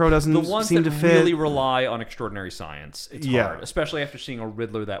 Scarecrow doesn't The ones seem that to fit. really rely on extraordinary science, it's Yeah. hard, especially after seeing a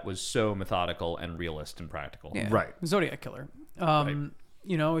Riddler that was so methodical and realist and practical. Yeah. Right. Zodiac Killer.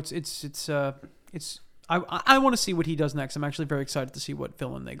 You know, I want to see what he does next. I'm actually very excited to see what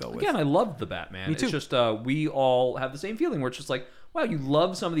villain they go with. Again, I loved the Batman. Me too. It's just we all have the same feeling where it's just like, wow, you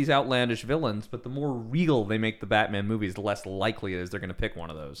love some of these outlandish villains, but the more real they make the Batman movies, the less likely it is they're going to pick one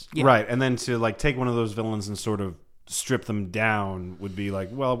of those. Yeah. Right. And then to like take one of those villains and sort of strip them down would be like,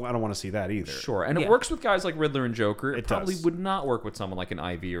 well, I don't want to see that either. Sure, and Yeah. it works with guys like Riddler and Joker. It probably does. would not work with someone like an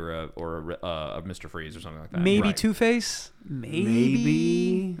Ivy or a Mr. Freeze or something like that. Maybe Right. Two-Face.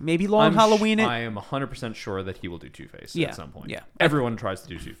 Maybe Long Halloween it. I am 100% sure that he will do Two-Face Yeah, at some point. yeah. Everyone tries to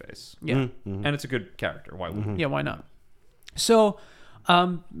do Two-Face. Yeah. And it's a good character. Why wouldn't? Yeah, why not? So,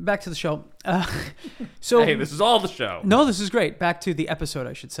 back to the show. So Hey, this is all the show. No, this is great. Back to the episode,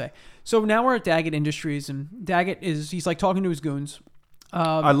 I should say. So now we're at Daggett Industries, and Daggett he's like talking to his goons.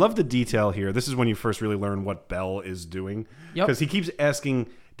 I love the detail here. This is when you first really learn what Bell is doing. Yep. Because he keeps asking,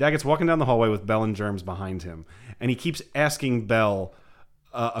 Daggett's walking down the hallway with Bell and Germs behind him, and he keeps asking Bell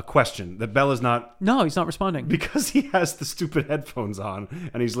a question that Bell is not, No, he's not responding. because he has the stupid headphones on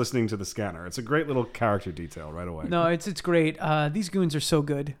and he's listening to the scanner. It's a great little character detail right away. No, it's great. These goons are so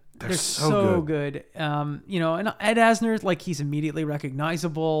good. They're so good. You know, and Ed Asner, like, he's immediately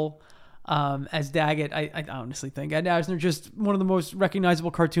recognizable as Daggett. I honestly think Ed Asner, just one of the most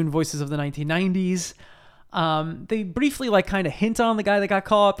recognizable cartoon voices of the 1990s. They briefly like kind of hint on the guy that got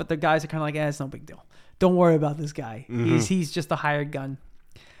caught, but the guys are kind of like, it's no big deal. Don't worry about this guy. He's just a hired gun.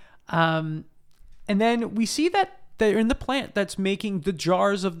 And then we see that they're in the plant that's making the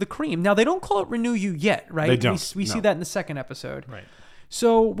jars of the cream. Now, they don't call it Renew You yet, right? They don't, We see no. that in the second episode. Right.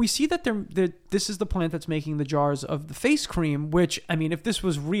 So we see that this is the plant that's making the jars of the face cream, which, I mean, if this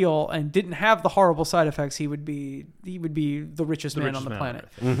was real and didn't have the horrible side effects, he would be the richest man on the planet.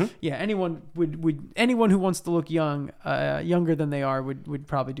 Yeah, anyone who wants to look young, younger than they are would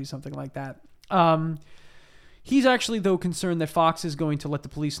probably do something like that. He's actually, though, concerned that Fox is going to let the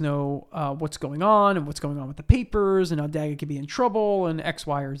police know what's going on and what's going on with the papers and how Daggett could be in trouble and X,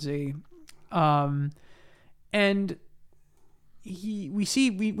 Y, or Z. And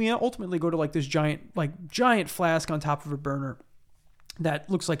we ultimately go to like this giant flask on top of a burner that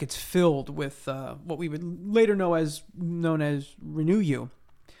looks like it's filled with what we would later known as Renew You.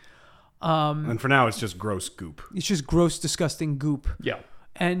 And for now, it's just gross goop. It's just gross, disgusting goop. Yeah.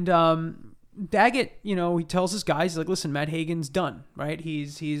 And Daggett, you know, he tells his guys, he's like, listen, Matt Hagen's done, right?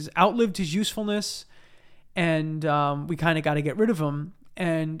 He's outlived his usefulness, and we kind of got to get rid of him.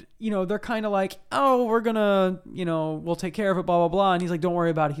 And, you know, they're kind of like, oh, we're going to, you know, we'll take care of it, blah, blah, blah. And he's like, don't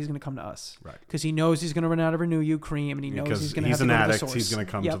worry about it. He's going to come to us. Right. Because he knows he's going to run out of Renew You cream, and he knows Because he's going to have to an go to the addict, source. he's going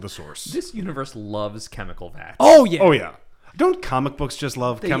to come Yep. to the source. This universe loves chemical vats. Oh, yeah. Oh, yeah. Don't comic books just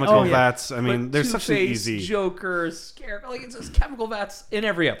love chemical vats? I mean, But there's such an Two-Face, easy... Scarecrow, like it's just chemical vats in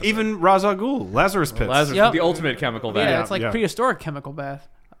every episode. Even Ra's al Ghul, Lazarus Pits. Lazarus, Yep. the ultimate chemical vat. Yeah, it's like yeah. prehistoric chemical vat.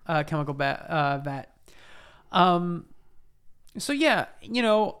 So, yeah, you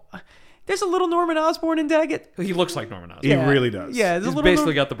know, there's a little Norman Osborn in Daggett. He looks like Norman Osborn. He really does. Yeah, there's He's a little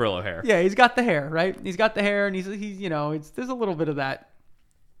basically got the Brillo hair. Yeah, he's got the hair, right? He's got the hair, and he's you know, there's a little bit of that.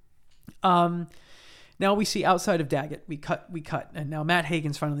 Now we see outside of Daggett, we cut, and now Matt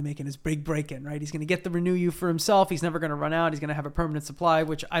Hagen's finally making his big break-in, right? He's going to get the Renew You for himself. He's never going to run out. He's going to have a permanent supply,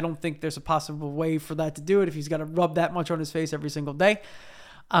 which I don't think there's a possible way for that to do it if he's got to rub that much on his face every single day.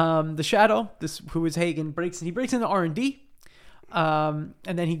 The Shadow, who is Hagen, breaks into R&D, and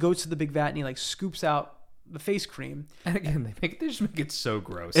then he goes to the big vat and he like scoops out the face cream. And again, they just make it so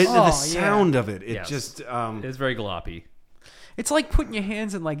gross. The yeah. sound of it, Yes. just... It's very gloppy. It's like putting your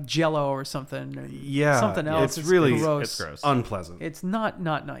hands in like Jello or something. Or yeah. something else. It's really gross. It's gross. unpleasant. It's not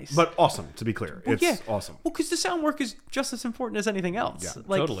nice. But awesome, to be clear. Well, It's yeah. awesome. Well, because the sound work is just as important as anything else. Yeah,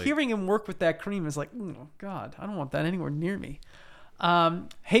 like totally. hearing him work with that cream is like, oh God, I don't want that anywhere near me.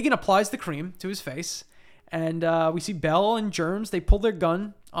 Hagen applies the cream to his face, and we see Bell and Germs. They pull their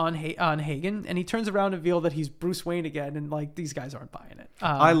gun on Hagen, and he turns around and reveal that he's Bruce Wayne again, and like these guys aren't buying it.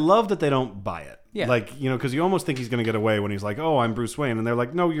 I love that they don't buy it. Yeah. Like, you know, because you almost think he's going to get away when he's like, oh, I'm Bruce Wayne. And they're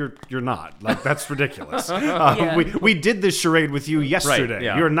like, no, you're not. Like, that's ridiculous. Yeah. We did this charade with you yesterday.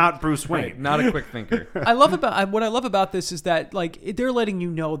 yeah. You're not Bruce Wayne. Right, not a quick thinker. what I love about this is that like they're letting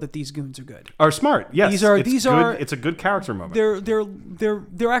you know that these goons are good. Are smart. Yes. These are- it's these good. are- It's a good character moment.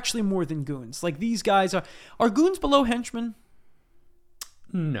 They're actually more than goons. Like these guys are goons below henchmen.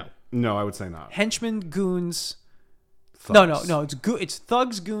 No. No, I would say not. Henchmen, goons. Thugs. No. It's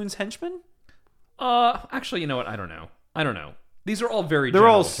thugs, goons, henchmen. Actually, you know what? I don't know. These are all very. They're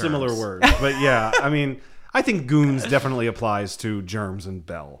all general similar terms. words, but yeah, I mean, I think goons definitely applies to Germs and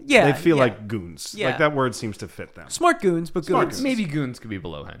Bell. Yeah, they feel yeah. like goons. Yeah. Like that word seems to fit them. Smart goons, but Smart goons. goons. Maybe goons could be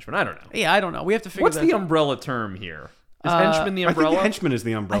below henchmen. I don't know. Yeah, I don't know. We have to figure What's that the out. umbrella term here? Is henchman the I think umbrella? henchman is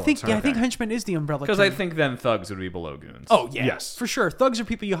the umbrella. I term. think henchman is the umbrella Because term. I think then thugs would be below goons. Oh yeah, Yes. for sure. Thugs are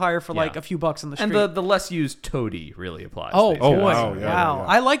people you hire for like Yeah. a few bucks on the street. and the less used toady really applies. oh, these boy. days. wow, yeah, wow. yeah.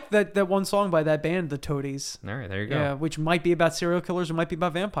 I like that one song by that band, the Toadies. All right, there you go. Yeah, which might be about serial killers or might be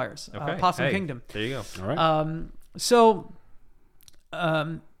about vampires. Okay. Possum Hey, Kingdom. There you go. All right. So,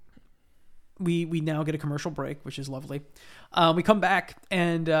 we now get a commercial break, which is lovely. We come back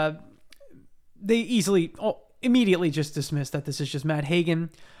and they immediately just dismiss that this is just Matt Hagen,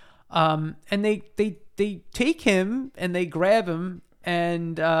 and they take him and they grab him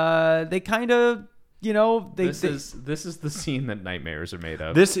and they kind of This is the scene that nightmares are made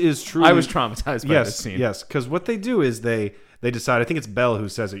of. This is truly. I was traumatized by this scene. Yes, because what they do is they decide. I think it's Bell who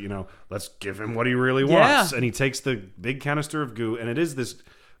says it. Let's give him what he really Yeah. wants, and he takes the big canister of goo, and it is this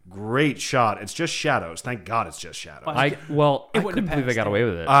great shot. It's just shadows. Thank God, it's just shadows. Wow. I It couldn't wouldn't have believe they got passed, away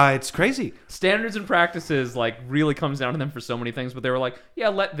with it. It's crazy. Standards and practices really comes down to them for so many things, but they were like, yeah,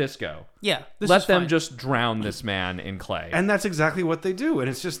 let this go. yeah, this Let is them fine. just drown this man in clay. And that's exactly what they do. And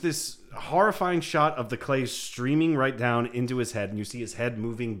it's just this horrifying shot of the clay streaming right down into his head, and you see his head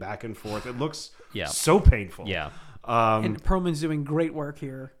moving back and forth. It looks Yeah. so painful. yeah. and Perlman's doing great work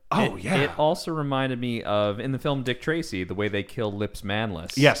here. Oh, it, yeah. It also reminded me of, in the film Dick Tracy, the way they kill Lips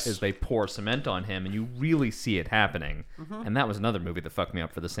Manless. Yes. Is they pour cement on him, and you really see it happening. And that was another movie that fucked me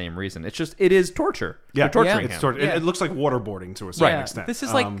up for the same reason. It's just, it is torture. Yeah, They're torturing it's him. It looks like waterboarding to a certain Yeah, extent. this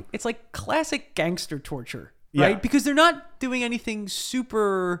is it's like classic gangster torture, right? Yeah. Because they're not doing anything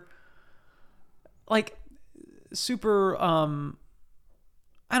super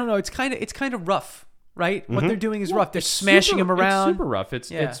I don't know, it's kind of rough, right? What they're doing is rough. They're It's smashing super- him around. It's super rough.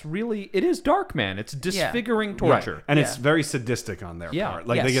 It's Yeah. really, it is dark, man. It's disfiguring torture. Right. And Yeah. it's very sadistic on their Yeah. part.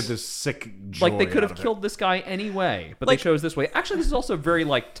 Like they Yes. get this sick joy Like they could out have of it. killed this guy anyway, but Like- they chose this way. Actually, this is also very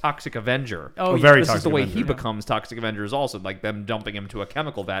Toxic Avenger. Oh, yeah. very This is Toxic the way Avenger. he becomes Toxic Avenger, is also like them dumping him to a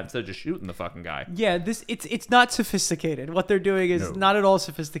chemical vat instead of just shooting the fucking guy. Yeah, it's not sophisticated. What they're doing is No. not at all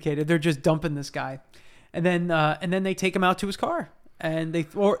sophisticated. They're just dumping this guy, and then they take him out to his car, and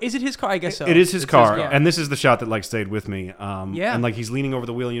or is it his car? I guess so. It is his car, car. and this is the shot that stayed with me. Yeah. And he's leaning over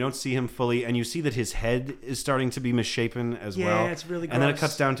the wheel, and you don't see him fully, and you see that his head is starting to be misshapen as Yeah, well. it's really And then it gross.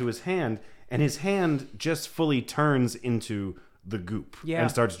 cuts down to his hand, and his hand just fully turns into the goop Yeah. and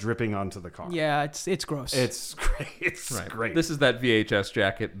starts dripping onto the car. Yeah, it's gross. It's great. It's great. This is that VHS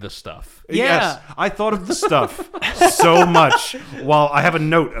jacket, The Stuff. Yeah. Yes, I thought of the stuff so much. While I have a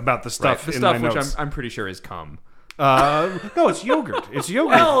note about the stuff The in stuff my which notes. I'm pretty sure is cum. No, it's yogurt. It's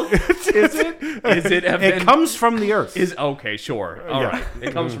yogurt. Well, is it? Is it? Evan? It comes from the earth. Is okay, sure. All Yeah. right,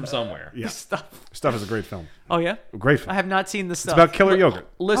 it comes from somewhere. Yeah. stuff. Stuff is a great film. Oh yeah, Great film. I have not seen the It's stuff. about killer yogurt.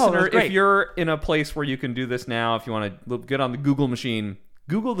 Listener, that's great. if you're in a place where you can do this now, if you want to get on the Google machine,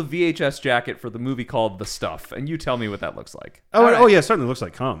 Google the VHS jacket for the movie called The Stuff, and you tell me what that looks like. Oh, yeah, it certainly looks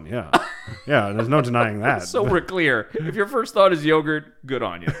like cum. Yeah, yeah. There's no denying that. So we're clear. If your first thought is yogurt, good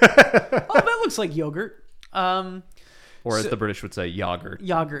on you. Oh, that looks like yogurt. Or as the British would say, yogurt.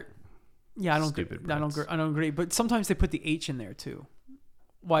 Yogurt. Yeah, I don't. Stupid I Brits. don't agree. But sometimes they put the H in there too.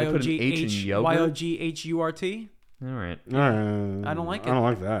 put an H in yogurt? YOGHURT. All right. I don't like it. I don't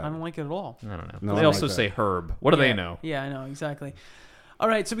like that. I don't like it at all. I don't know. No, they I also like that. say herb. What do they know? Yeah, I know exactly. All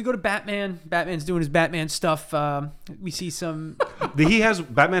right, so we go to Batman. Batman's doing his Batman stuff. We see some.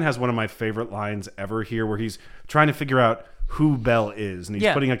 Batman has one of my favorite lines ever here, where he's trying to figure out who Bell is, and he's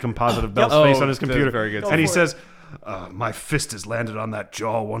Yeah. putting a composite of Bell's Oh, face on his that's computer. very good. And he for says, "My fist has landed on that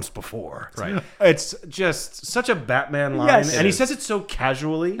jaw once before." Right. It's just such a Batman line, Yes. and It he is. says it so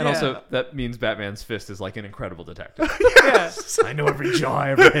casually. And also, that means Batman's fist is like an incredible detective. Yeah, I know every jaw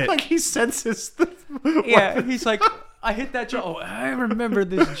I ever hit. like he senses yeah. He's like, I hit that jaw. Oh, I remember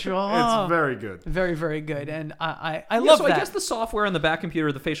this jaw. It's very good. very, very good, and I Yeah, love so that. I guess the software on the back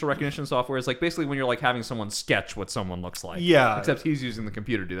computer, the facial recognition software, is like basically when you're like having someone sketch what someone looks like. Yeah. Except he's using the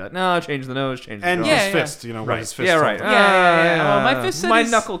computer to do that. No, change the nose, change the And jaw. Yeah, his yeah. fist, what Right. his fist Yeah, told right. him. Yeah. Oh, my fist said my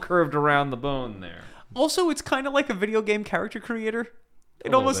his- knuckle curved around the bone there. Also, it's kind of like a video game character creator. It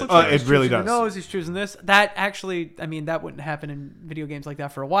little almost bit. looks like It he's really choosing the does. nose, he's choosing this. That actually, I mean, that wouldn't happen in video games like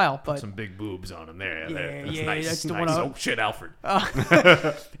that for a while. But Some big boobs on him there. Yeah, That's yeah, nice. that's the nice. one I- Oh shit, Alfred.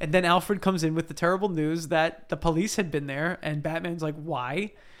 and then Alfred comes in with the terrible news that the police had been there, and Batman's like,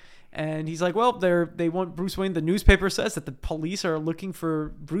 "Why?" And he's like, "Well, they want Bruce Wayne. The newspaper says that the police are looking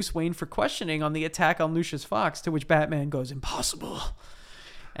for Bruce Wayne for questioning on the attack on Lucius Fox." To which Batman goes, "Impossible."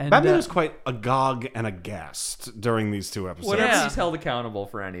 And, Batman is quite agog and aghast during these 2 episodes. Whenever Yeah. he's held accountable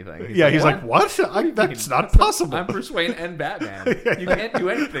for anything. He's like, what? That's not possible. I'm Bruce Wayne and Batman. You can't do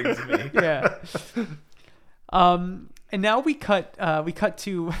anything to me. yeah. And now we cut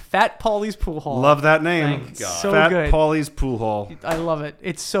to Fat Paulie's pool hall. Love that name. Thank God. So Fat good. Paulie's Pool Hall. I love it.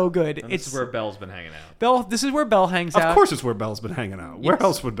 It's so good. And It's this is where Belle's been hanging out. Belle. This is where Belle hangs out. Of course it's where Belle's been hanging out. Where Yes.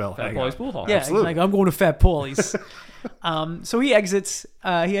 else would Belle Fat hang Boy's out? Pool Hall. Yeah, Absolutely. he's like, I'm going to Fat Paulie's. So he exits.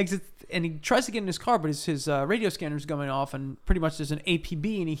 And he tries to get in his car, but his radio scanner's going off, and pretty much there's an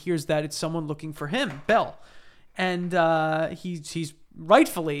APB, and he hears that it's someone looking for him, Belle. And he's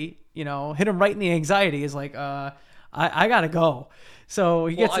rightfully, hit him right in the anxiety. Is like, I gotta go. So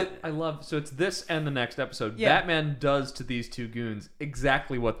he gets. I love. So it's this and the next episode. Yeah. Batman does to these 2 goons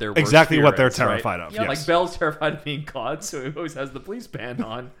exactly what they're Exactly what they're spirits, terrified right? of. Yep. Yes. Like Belle's terrified of being caught, so he always has the police band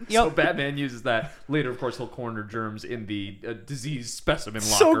on. So Yep. Batman uses that. Later, of course, he'll corner Germs in the disease specimen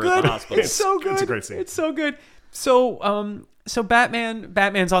locker so at good. the hospital. It's so good. It's a great scene. It's so good. So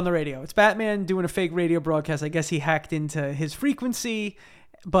Batman's on the radio. It's Batman doing a fake radio broadcast. I guess he hacked into his frequency,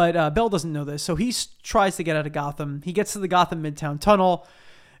 but Belle doesn't know this. So he tries to get out of Gotham. He gets to the Gotham Midtown Tunnel,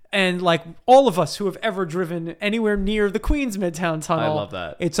 and like all of us who have ever driven anywhere near the Queens Midtown Tunnel, I love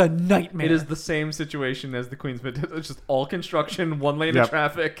that. It's a nightmare. It is the same situation as the Queens Midtown. It's just all construction, 1 lane Yep. of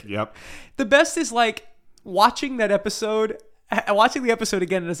traffic. Yep. The best is like watching that episode, watching the episode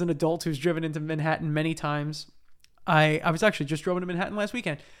again as an adult who's driven into Manhattan many times. I was actually just drove to Manhattan last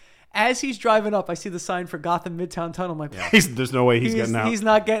weekend. As he's driving up, I see the sign for Gotham Midtown Tunnel. I'm like, There's no way he's getting out. He's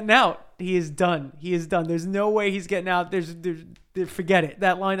not getting out. He is done. He is done. There's no way he's getting out. Forget it.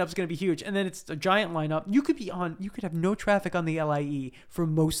 That lineup's going to be huge. And then it's a giant lineup. You could have no traffic on the LIE for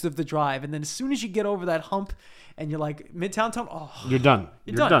most of the drive. And then as soon as you get over that hump and you're like Midtown Tunnel, oh, You're done.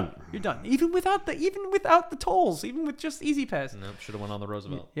 You're done. You're done. Even without the tolls, even with just Easy Pass. Nope, should have went on the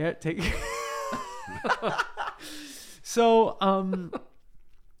Roosevelt. Yeah, take. So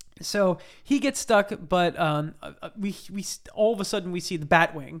he gets stuck, but we all of a sudden we see the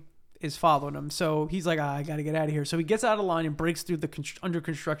Batwing is following him. So he's like, I got to get out of here. So he gets out of line and breaks through the under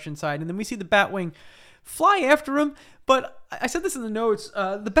construction side, and then we see the Batwing fly after him. But I said this in the notes.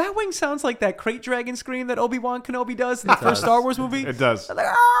 The Batwing sounds like that crate dragon scream that Obi-Wan Kenobi does in the first Star Wars movie. It does.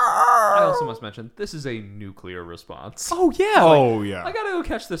 I also must mention, this is a nuclear response. Oh yeah. Oh, yeah. I gotta go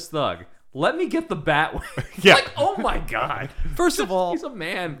catch this thug. Let me get the Batwing. Yeah. Like, oh my God. First of all, He's a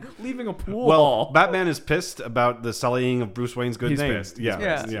man leaving a pool Well, hall. Batman is pissed about the sullying of Bruce Wayne's good He's name. pissed.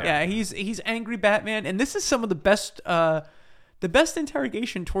 yeah. He's angry Batman, and this is some of the best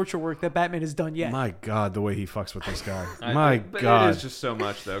interrogation torture work that Batman has done yet. My God, the way he fucks with this guy. But God. it is just so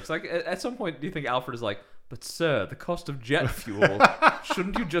much, though. Because like, at some point, do you think Alfred is like, but sir, the cost of jet fuel,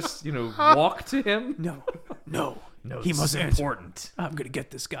 shouldn't you just, walk to him? No, He must be important. I'm gonna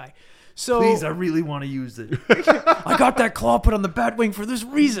get this guy. So I really want to use it. I got that claw put on the Batwing for this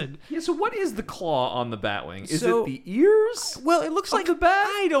reason. Yeah, so what is the claw on the Batwing? Is So- it the ears? Well, it looks Of like the bat?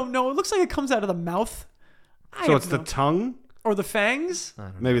 I don't know. It looks like it comes out of the mouth. So it's the tongue? or the fangs.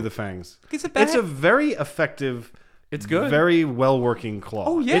 Maybe the fangs. It's a bat. It's a very effective, It's good. very well-working claw.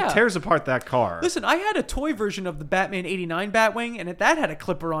 Oh, yeah. It tears apart that car. Listen, I had a toy version of the Batman '89 Batwing, and that had a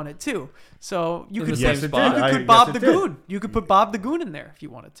clipper on it too. So you In could the Yes, same it spot? did. you I could Bob guess the it did. Goon. You could put Bob the Goon in there if you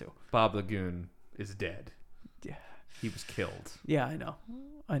wanted to. Bob Lagoon is dead. Yeah. He was killed. Yeah, I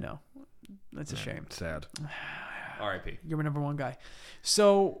know. That's a shame. Sad. R.I.P. You're my number one guy.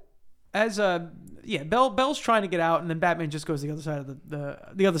 So, as Bell's trying to get out, and then Batman just goes to the other side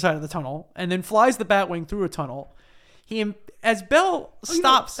of the other side of the tunnel, and then flies the Batwing through a tunnel. As Bell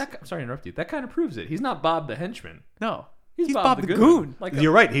stops. I'm sorry to interrupt you. That kind of proves it. He's not Bob the henchman. No, He's Bob the Goon. Like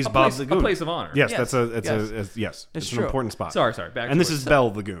You're right. He's a Bob place, the Goon. A place of honor. Yes, Yes. yes. It's It's an true. important spot. Sorry. Back And to this it. is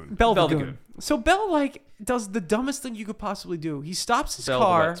Bell the Goon. Bell the Bell the Goon. Goon. So Bell does the dumbest thing you could possibly do. He stops his Bell the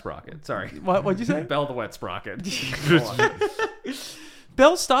car. wet sprocket. Sorry. What'd you say? Bell the wet sprocket.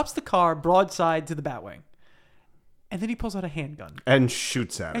 Bell stops the car broadside to the Batwing, and then he pulls out a handgun And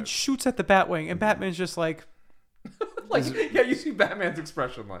shoots at and it. shoots at the Batwing. And Batman's just like, Like, yeah, you see Batman's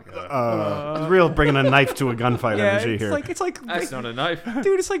expression like, It's real bringing a knife to a gunfight yeah, energy it's here. like that's not a knife.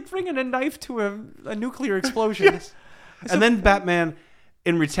 dude, it's like bringing a knife to a nuclear explosion. And then Batman,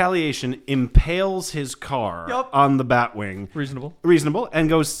 in retaliation, impales his car Yup. on the Batwing. Reasonable. And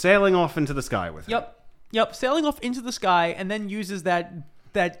goes sailing off into the sky with it. Yep, sailing off into the sky, and then uses that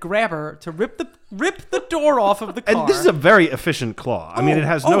that grabber to rip the door off of the car. And this is a very efficient claw. I mean, it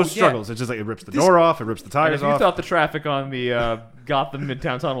has no yeah. struggles. It's just like it rips the door off, it rips the And tires if you off. thought the traffic on the Gotham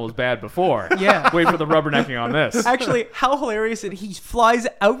Midtown Tunnel was bad before, Yeah. wait for the rubbernecking on this. Actually, how hilarious that he flies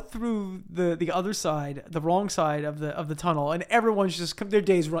out through the other side, the wrong side of the tunnel, and everyone's just their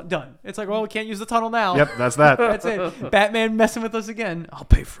day's done. It's like, well, we can't use the tunnel now. Yep, that's that. That's it. Batman messing with us again. I'll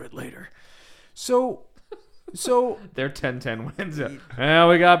pay for it later. So Their 10-10 wins it. Well,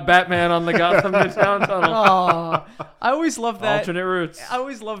 we got Batman on the Gotham Midtown Tunnel. I always love that. Alternate routes. I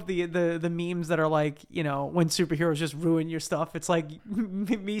always love the memes that are like, when superheroes just ruin your stuff. It's like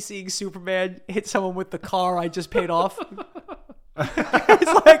me seeing Superman hit someone with the car I just paid off.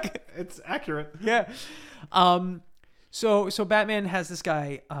 It's like, It's accurate. yeah. So Batman has this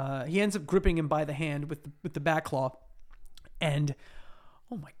guy. He ends up gripping him by the hand with the bat claw, and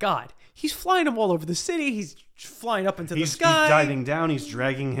oh my God, he's flying him all over the city. He's flying up into the sky. He's diving down. He's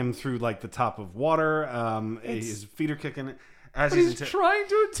dragging him through like the top of water. His feet are kicking. As He's trying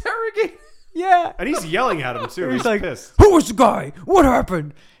to interrogate. Yeah. and he's yelling at him too. He's He's like, pissed. "Who was the guy? What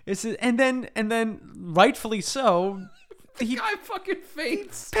happened?" And then rightfully so, he Guy fucking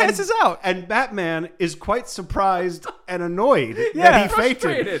faints. passes out. And Batman is quite surprised and annoyed Yeah. that he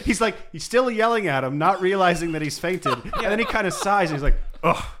fainted. Frustrated. He's still yelling at him, not realizing that he's fainted. And then he kind of sighs and he's like,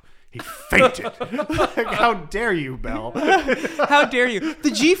 ugh, he fainted. Like, how dare you, Belle? How dare you?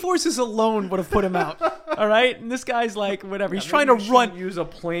 The G-forces alone would have put him out. All right? And this guy's like, whatever. He's trying to run. Use a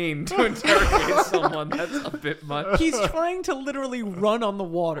plane to interrogate someone. That's a bit much. He's trying to literally run on the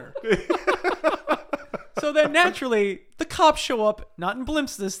water. So then naturally, the cops show up, not in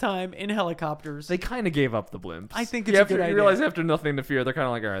blimps this time, in helicopters. They kind of gave up the blimps. I think it's a good idea. You realize after nothing to fear, they're kind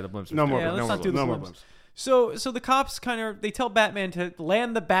of like, all right, the blimps are No more Yeah, blimps. let's No not more do blimps. the No more blimps. blimps. So the cops they tell Batman to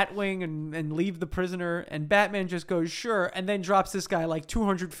land the Batwing and leave the prisoner, and Batman just goes, sure, and then drops this guy like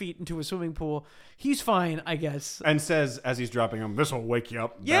 200 feet into a swimming pool. He's fine, I guess. And says, as he's dropping him, this will wake you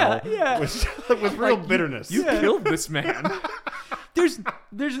up, Yeah, Belle. yeah. With real bitterness. You killed this man.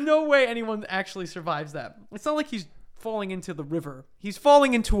 There's no way anyone actually survives that. It's not like he's falling into the river. He's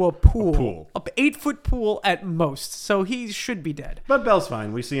falling into a pool. A pool. 8-foot pool at most. So he should be dead. But Belle's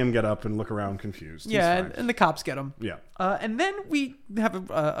fine. We see him get up and look around confused. He's Yeah, fine. and the cops get him. Yeah. And then we have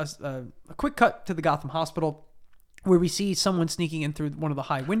a quick cut to the Gotham Hospital where we see someone sneaking in through one of the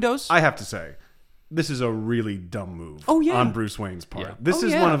high windows. I have to say, this is a really dumb move on Bruce Wayne's part. Yeah. This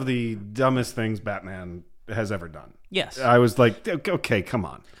is one of the dumbest things Batman has ever done. Yes. I was like, okay, come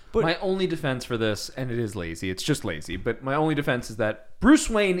on. But- My only defense for this, and it is lazy, it's just lazy, but my only defense is that Bruce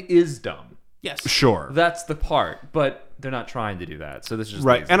Wayne is dumb. Yes. Sure. That's the part, but they're not trying to do that, so this is just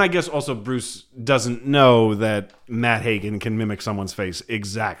Right. lazy. And I guess also Bruce doesn't know that Matt Hagen can mimic someone's face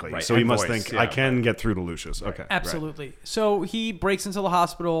exactly. Right, So he and must voice, think, yeah, I can get through to Lucius. Okay. Absolutely. So he breaks into the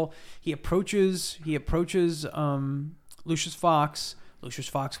hospital. He approaches Lucius Fox. Lucius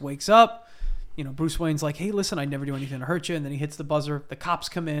Fox wakes up. Bruce Wayne's like, hey, listen, I'd never do anything to hurt you. And then he hits the buzzer. The cops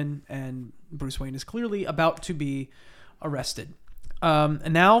come in, and Bruce Wayne is clearly about to be arrested.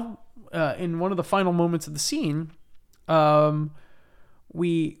 And now, in one of the final moments of the scene,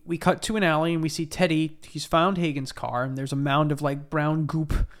 we cut to an alley, and we see Teddy. He's found Hagen's car, and there's a mound of like brown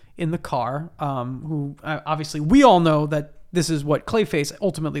goop in the car. Who obviously we all know that this is what Clayface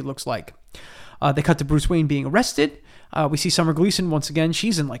ultimately looks like. They cut to Bruce Wayne being arrested. We see Summer Gleason once again.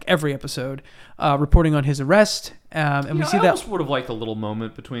 She's in like every episode, reporting on his arrest. And we see I that. almost would have liked a little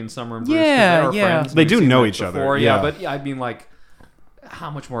moment between Summer and Bruce. 'cause Yeah, they are yeah. friends. They We've do seen know that each other, before, yeah. But I mean, like, how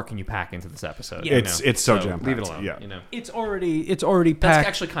much more can you pack into this episode? Yeah. you It's know? so jam-packed, Leave it alone. yeah. It's already That's packed.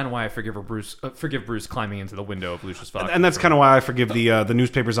 actually kind of why I forgive Bruce climbing into the window of Lucius Fox. And that's kind of why I forgive the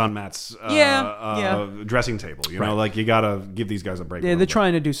newspapers on Matt's Yeah. dressing table. You know, like you got to give these guys a break. a Yeah, little they're bit.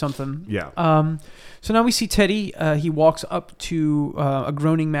 trying to do something. Yeah. So now we see Teddy. He walks up to a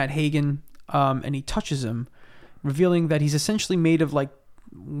groaning Matt Hagen, and he touches him, revealing that he's essentially made of like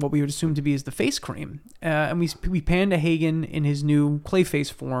what we would assume to be is the face cream. And we pan to Hagen in his new Clayface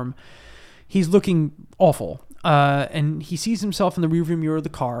form. He's looking awful. And he sees himself in the rearview mirror of the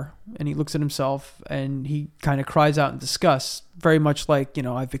car, and he looks at himself, and he kind of cries out in disgust, very much like,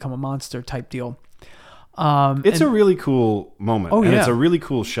 I've become a monster type deal. It's a really cool moment. Oh, and yeah. it's a really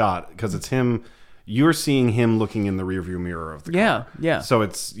cool shot because it's him. You're seeing him looking in the rearview mirror of the car. Yeah. So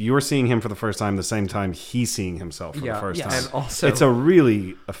you're seeing him for the first time the same time he's seeing himself for the first yes. time. And also, It's a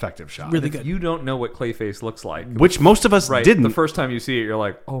really effective shot. Really if good. you don't know what Clayface looks like, Which most of us right? didn't. The first time you see it, you're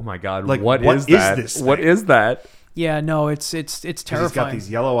like, "Oh my god, Like, what what is is that? this What thing?" is that?" Yeah, no, it's 'Cause terrifying. He's got these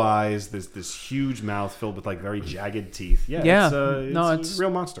yellow eyes, this huge mouth filled with like very jagged teeth. Yeah, Yeah. it's a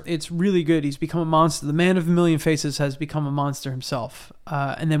real monster. It's really good. He's become a monster. The man of a million faces has become a monster himself.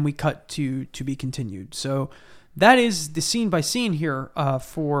 And then we cut to be continued. So that is the scene by scene here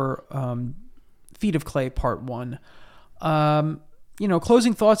for Feet of Clay Part 1.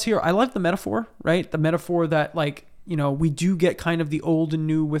 Closing thoughts here. I love the metaphor, right? The metaphor that, like, we do get kind of the old and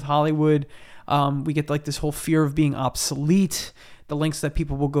new with Hollywood. We get like this whole fear of being obsolete, the lengths that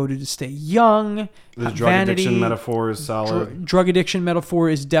people will go to stay young. The drug vanity, addiction metaphor is solid. Drug addiction metaphor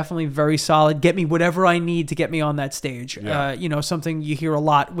is definitely very solid. Get me whatever I need to get me on that stage. Yeah. Something you hear a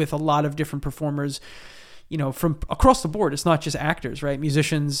lot with a lot of different performers, from across the board. It's not just actors, right?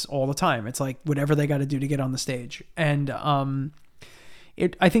 Musicians all the time. It's like whatever they got to do to get on the stage. And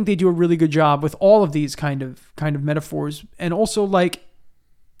I think they do a really good job with all of these kind of metaphors. And also, like,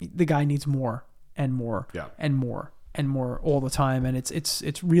 the guy needs more and more and more and more all the time, and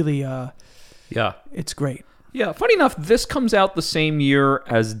it's really it's great. Yeah, funny enough, this comes out the same year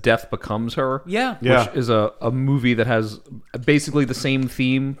as Death Becomes Her. Yeah. Which is a movie that has basically the same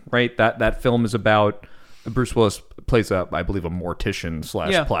theme, right? That film is about Bruce Willis plays I believe a mortician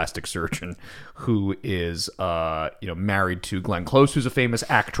 / plastic surgeon who is married to Glenn Close, who's a famous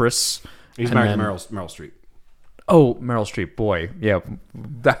actress. He's married to Meryl Streep. Oh, Meryl Streep, boy. Yeah,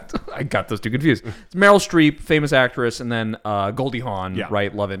 I got those two confused. It's Meryl Streep, famous actress, and then Goldie Hawn,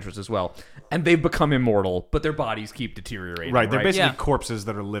 right, love interest as well. And they've become immortal, but their bodies keep deteriorating. Right, they're basically corpses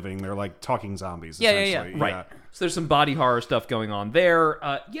that are living. They're like talking zombies, essentially. Right. So there's some body horror stuff going on there.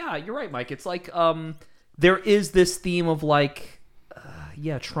 You're right, Mike. It's like there is this theme of like,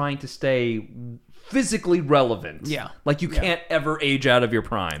 trying to stay physically relevant. Yeah. Like you can't ever age out of your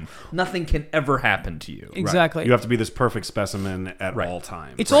prime. Nothing can ever happen to you. Exactly. Right. You have to be this perfect specimen at all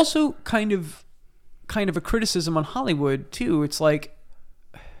times. It's also kind of a criticism on Hollywood too. It's like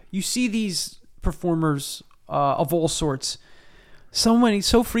you see these performers of all sorts.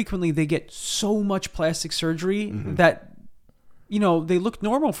 So frequently they get so much plastic surgery that they look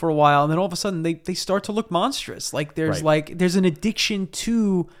normal for a while, and then all of a sudden they start to look monstrous. Like there's an addiction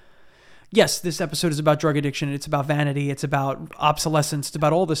to. Yes, this episode is about drug addiction. It's about vanity. It's about obsolescence. It's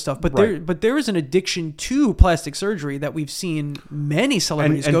about all this stuff. But there is an addiction to plastic surgery that we've seen many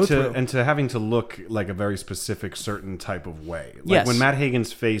celebrities go through. And to having to look like a very specific, certain type of way. Like when Matt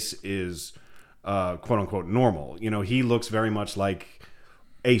Hagen's face is quote unquote normal, he looks very much like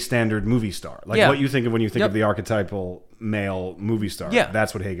a standard movie star. Like what you think of when you think of the archetypal male movie star. Yeah.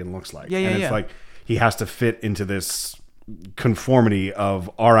 That's what Hagen looks like. And it's like he has to fit into this conformity of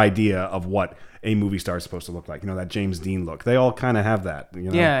our idea of what a movie star is supposed to look like. That James Dean look. They all kind of have that.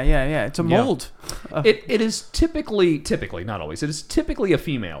 Yeah. It's a mold. It is typically, not always, it is typically a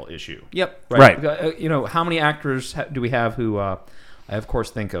female issue. Yep. Right. How many actors do we have who... I, of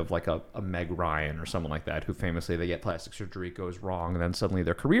course, think of like a Meg Ryan or someone like that who famously they get plastic surgery, it goes wrong, and then suddenly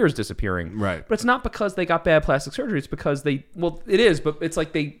their career is disappearing. Right. But it's not because they got bad plastic surgery. It's because it is, but it's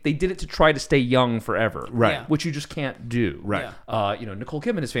like they did it to try to stay young forever. Right. Yeah. Which you just can't do. Right. Nicole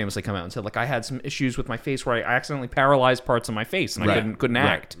Kidman has famously come out and said, like, I had some issues with my face where I accidentally paralyzed parts of my face and I couldn't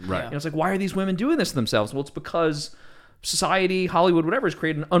act. Right. And it's like, why are these women doing this to themselves? Well, it's because society, Hollywood, whatever, has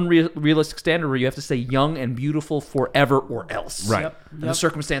created an unrealistic standard where you have to stay young and beautiful forever or else. Right. Yep. And the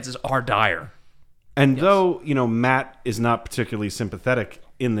circumstances are dire. And though, Matt is not particularly sympathetic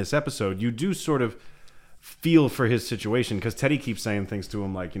in this episode, you do sort of feel for his situation because Teddy keeps saying things to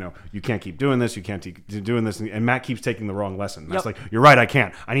him like, you can't keep doing this, you can't keep doing this. And Matt keeps taking the wrong lesson. Matt's like, you're right, I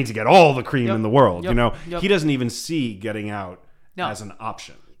can't. I need to get all the cream in the world. He doesn't even see getting out as an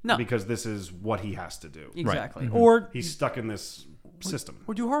option. No. Because this is what he has to do. Exactly. Right. Or He's stuck in this system.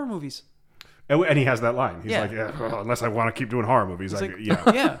 or do horror movies. And he has that line. He's Yeah. like, well, unless I want to keep doing horror movies. Like, yeah.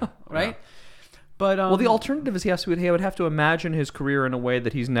 yeah, right? But Well, the alternative is he would have to imagine his career in a way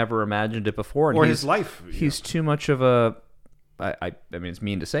that he's never imagined it before. And Or his life. He's too much of a... I mean, it's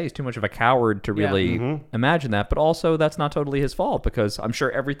mean to say he's too much of a coward to really imagine that, but also that's not totally his fault because I'm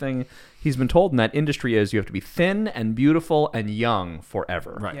sure everything he's been told in that industry is you have to be thin and beautiful and young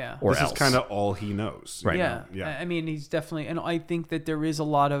forever. Right. Yeah. Or this else. is kind of all he knows. Right. yeah. Yeah. I mean, he's definitely, and I think that there is a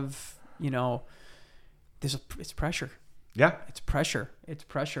lot of, it's pressure. Yeah. It's pressure.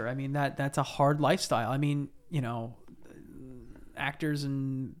 I mean, that's a hard lifestyle. I mean, actors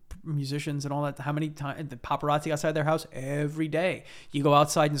and musicians and all that. How many times the paparazzi outside their house every day? You go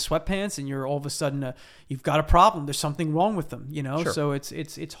outside in sweatpants, and you're all of a sudden you've got a problem. There's something wrong with them, you know. Sure. So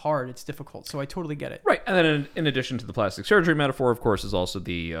it's hard. It's difficult. So I totally get it. Right, and then in addition to the plastic surgery metaphor, of course, is also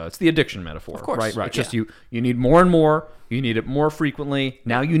it's the addiction metaphor. Of course. Right. It's just Yeah. you need more and more. You need it more frequently.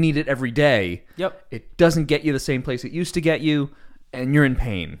 Now you need it every day. Yep. It doesn't get you the same place it used to get you, and you're in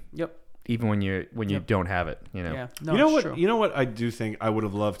pain. Yep. Even when you don't have it, you know. Yeah. No, You know it's what? true. You know what? I do think I would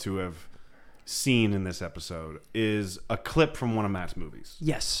have loved to have seen in this episode is a clip from one of Matt's movies.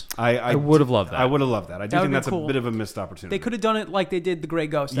 Yes. I would have loved that. I would have loved that. I do That think would've that's been cool. a bit of a missed opportunity. They could have done it like they did the Grey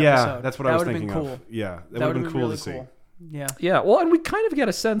Ghost Yeah, episode. that's what I was That would thinking have been of. cool. Yeah, that That would have been cool really to see. cool. Yeah. Yeah, well, and we kind of get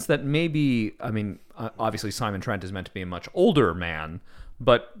a sense that maybe, I mean, obviously Simon Trent is meant to be a much older man,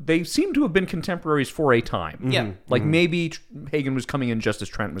 but they seem to have been contemporaries for a time. Yeah. Like maybe Hagen was coming in just as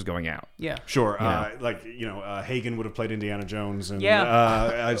Trent was going out. Yeah. Sure, Hagen would have played Indiana Jones, and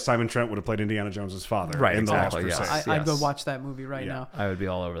Yeah. Simon Trent would have played Indiana Jones's father. Right, in The Lost exactly, yes. Crusade. I'd go Yes. watch that movie right Yeah. now. I would be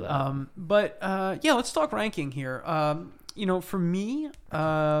all over that. But let's talk ranking here. For me,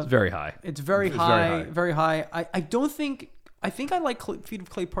 It's very high. it's very It's high, very high. I don't think. I think I like Feet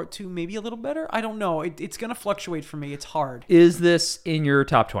of Clay Part 2 maybe a little better. I don't know. It's going to fluctuate for me. It's hard. Is this in your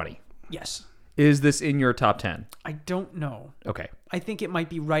top 20? Yes. Is this in your top 10? I don't know. Okay. I think it might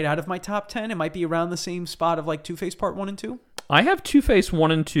be right out of my top 10. It might be around the same spot of like Two-Face Part 1 and 2. I have Two-Face 1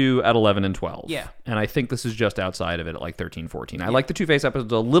 and 2 at 11 and 12. Yeah. And I think this is just outside of it at like 13, 14. I like the Two-Face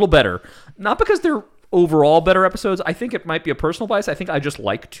episodes a little better. Not because they're overall better episodes. I think it might be a personal bias. I think I just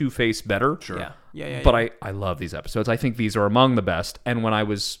like Two-Face better. Sure. Yeah. But I love these episodes. I think these are among the best. And when I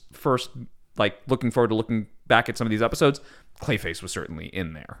was first like looking forward to looking back at some of these episodes, Clayface was certainly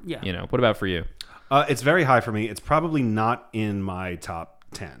in there. Yeah. You know, what about for you? It's very high for me. It's probably not in my top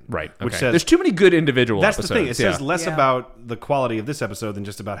 10. Right. Which okay. says There's too many good individual that's episodes. the thing. It says less Yeah. about the quality of this episode than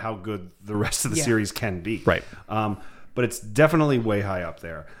just about how good the rest of the Yeah. series can be. Right. But it's definitely way high up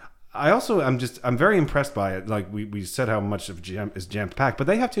there. I'm very impressed by it. Like we said, how much of is jam packed, but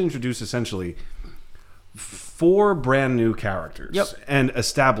they have to introduce essentially 4 brand new characters Yep. and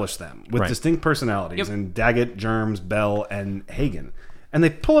establish them with Right. distinct personalities Yep. in Daggett, Germs, Bell, and Hagen. And they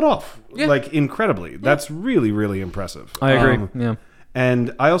pull it off Yeah. like incredibly. That's really, really impressive. I agree. Yeah.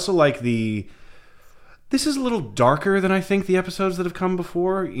 And I also like this is a little darker than I think the episodes that have come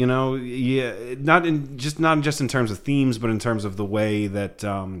before. You know, not just in terms of themes, but in terms of the way that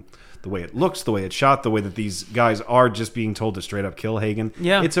the way it looks, the way it's shot, the way that these guys are just being told to straight up kill Hagen.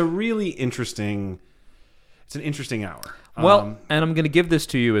 Yeah. It's a really interesting. It's an interesting hour. Well, and I'm going to give this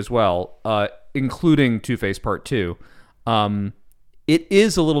to you as well, including Two-Face Part 2. It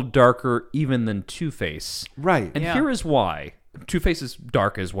is a little darker even than Two-Face. right. And Yeah. here is why. Two-Face is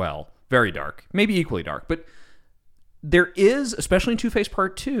dark as well. Very dark. Maybe equally dark. But there is, especially in Two-Face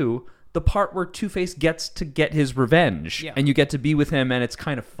Part 2, the part where Two-Face gets to get his revenge. Yeah. And you get to be with him, and it's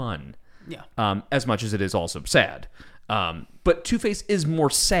kind of fun. Yeah. As much as it is also sad. But Two-Face is more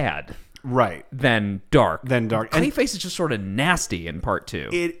sad Right. than dark. And Clayface is just sort of nasty in Part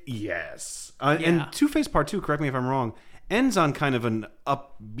 2. yes. Yeah. And Two-Face Part 2, correct me if I'm wrong, ends on kind of an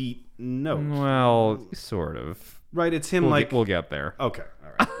upbeat note. Well, sort of. Right. It's him We'll get there. Okay.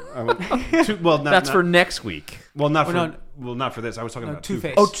 All right. That's for next week. not for no. not for this. I was talking about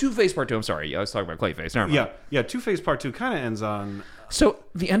Two-Face. Oh, Two-Face Part 2. I'm sorry. Yeah, I was talking about Clayface. Never mind. Yeah. Two-Face Part 2 kind of ends on So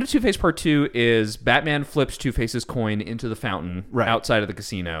the end of Two-Face Part 2 is Batman flips Two-Face's coin into the fountain Right. outside of the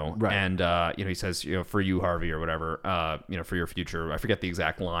casino. Right. And, he says, for you, Harvey, or whatever, for your future. I forget the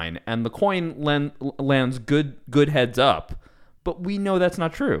exact line. And the coin lands good heads up. But we know that's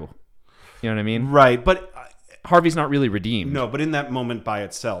not true. You know what I mean? right, but Harvey's not really redeemed. no, but in that moment by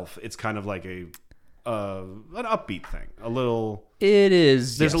itself, it's kind of like an upbeat thing. A little. It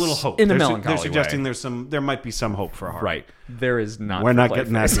is. There's yes, a little hope. in the They're melancholy suggesting way. there might be some hope for Harvey. Right. There is not. We're for not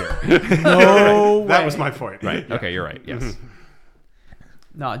getting that Clayface. here. No That way. was my point. Right. Okay, you're right. Yes.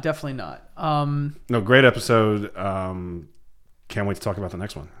 No, definitely not. No, great episode. Can't wait to talk about the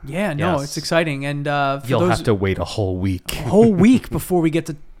next one. Yeah, no, Yes. it's exciting. And for You'll those, have to wait a whole week. whole week before we get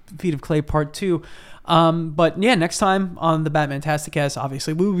to Feet of Clay Part 2. But yeah, next time on the Batman-tasticast,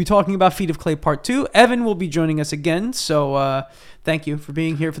 obviously, we will be talking about Feet of Clay Part 2. Evan will be joining us again, so thank you for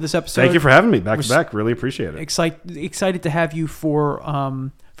being here for this episode. Thank you for having me back to back. Really appreciate it. Excited to have you for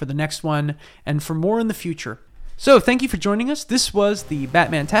the next one and for more in the future. So thank you for joining us. This was the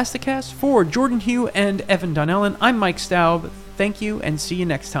Batman-tasticast for Jordan Hugh and Evan Donnellan. I'm Mike Staub. Thank you and see you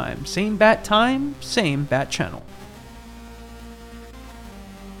next time. Same bat time, same bat channel.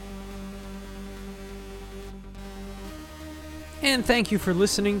 And thank you for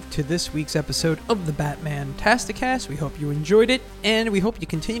listening to this week's episode of the Batman Tasticast. We hope you enjoyed it, and we hope you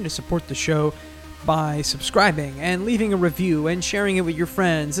continue to support the show by subscribing and leaving a review and sharing it with your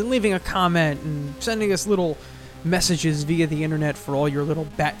friends and leaving a comment and sending us little messages via the internet for all your little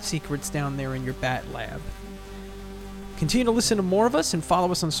bat secrets down there in your bat lab. Continue to listen to more of us and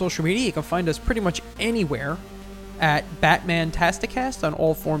follow us on social media. You can find us pretty much anywhere at Batman Tasticast on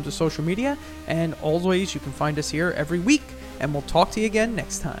all forms of social media, and always you can find us here every week, and we'll talk to you again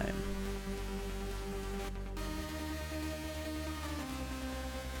next time.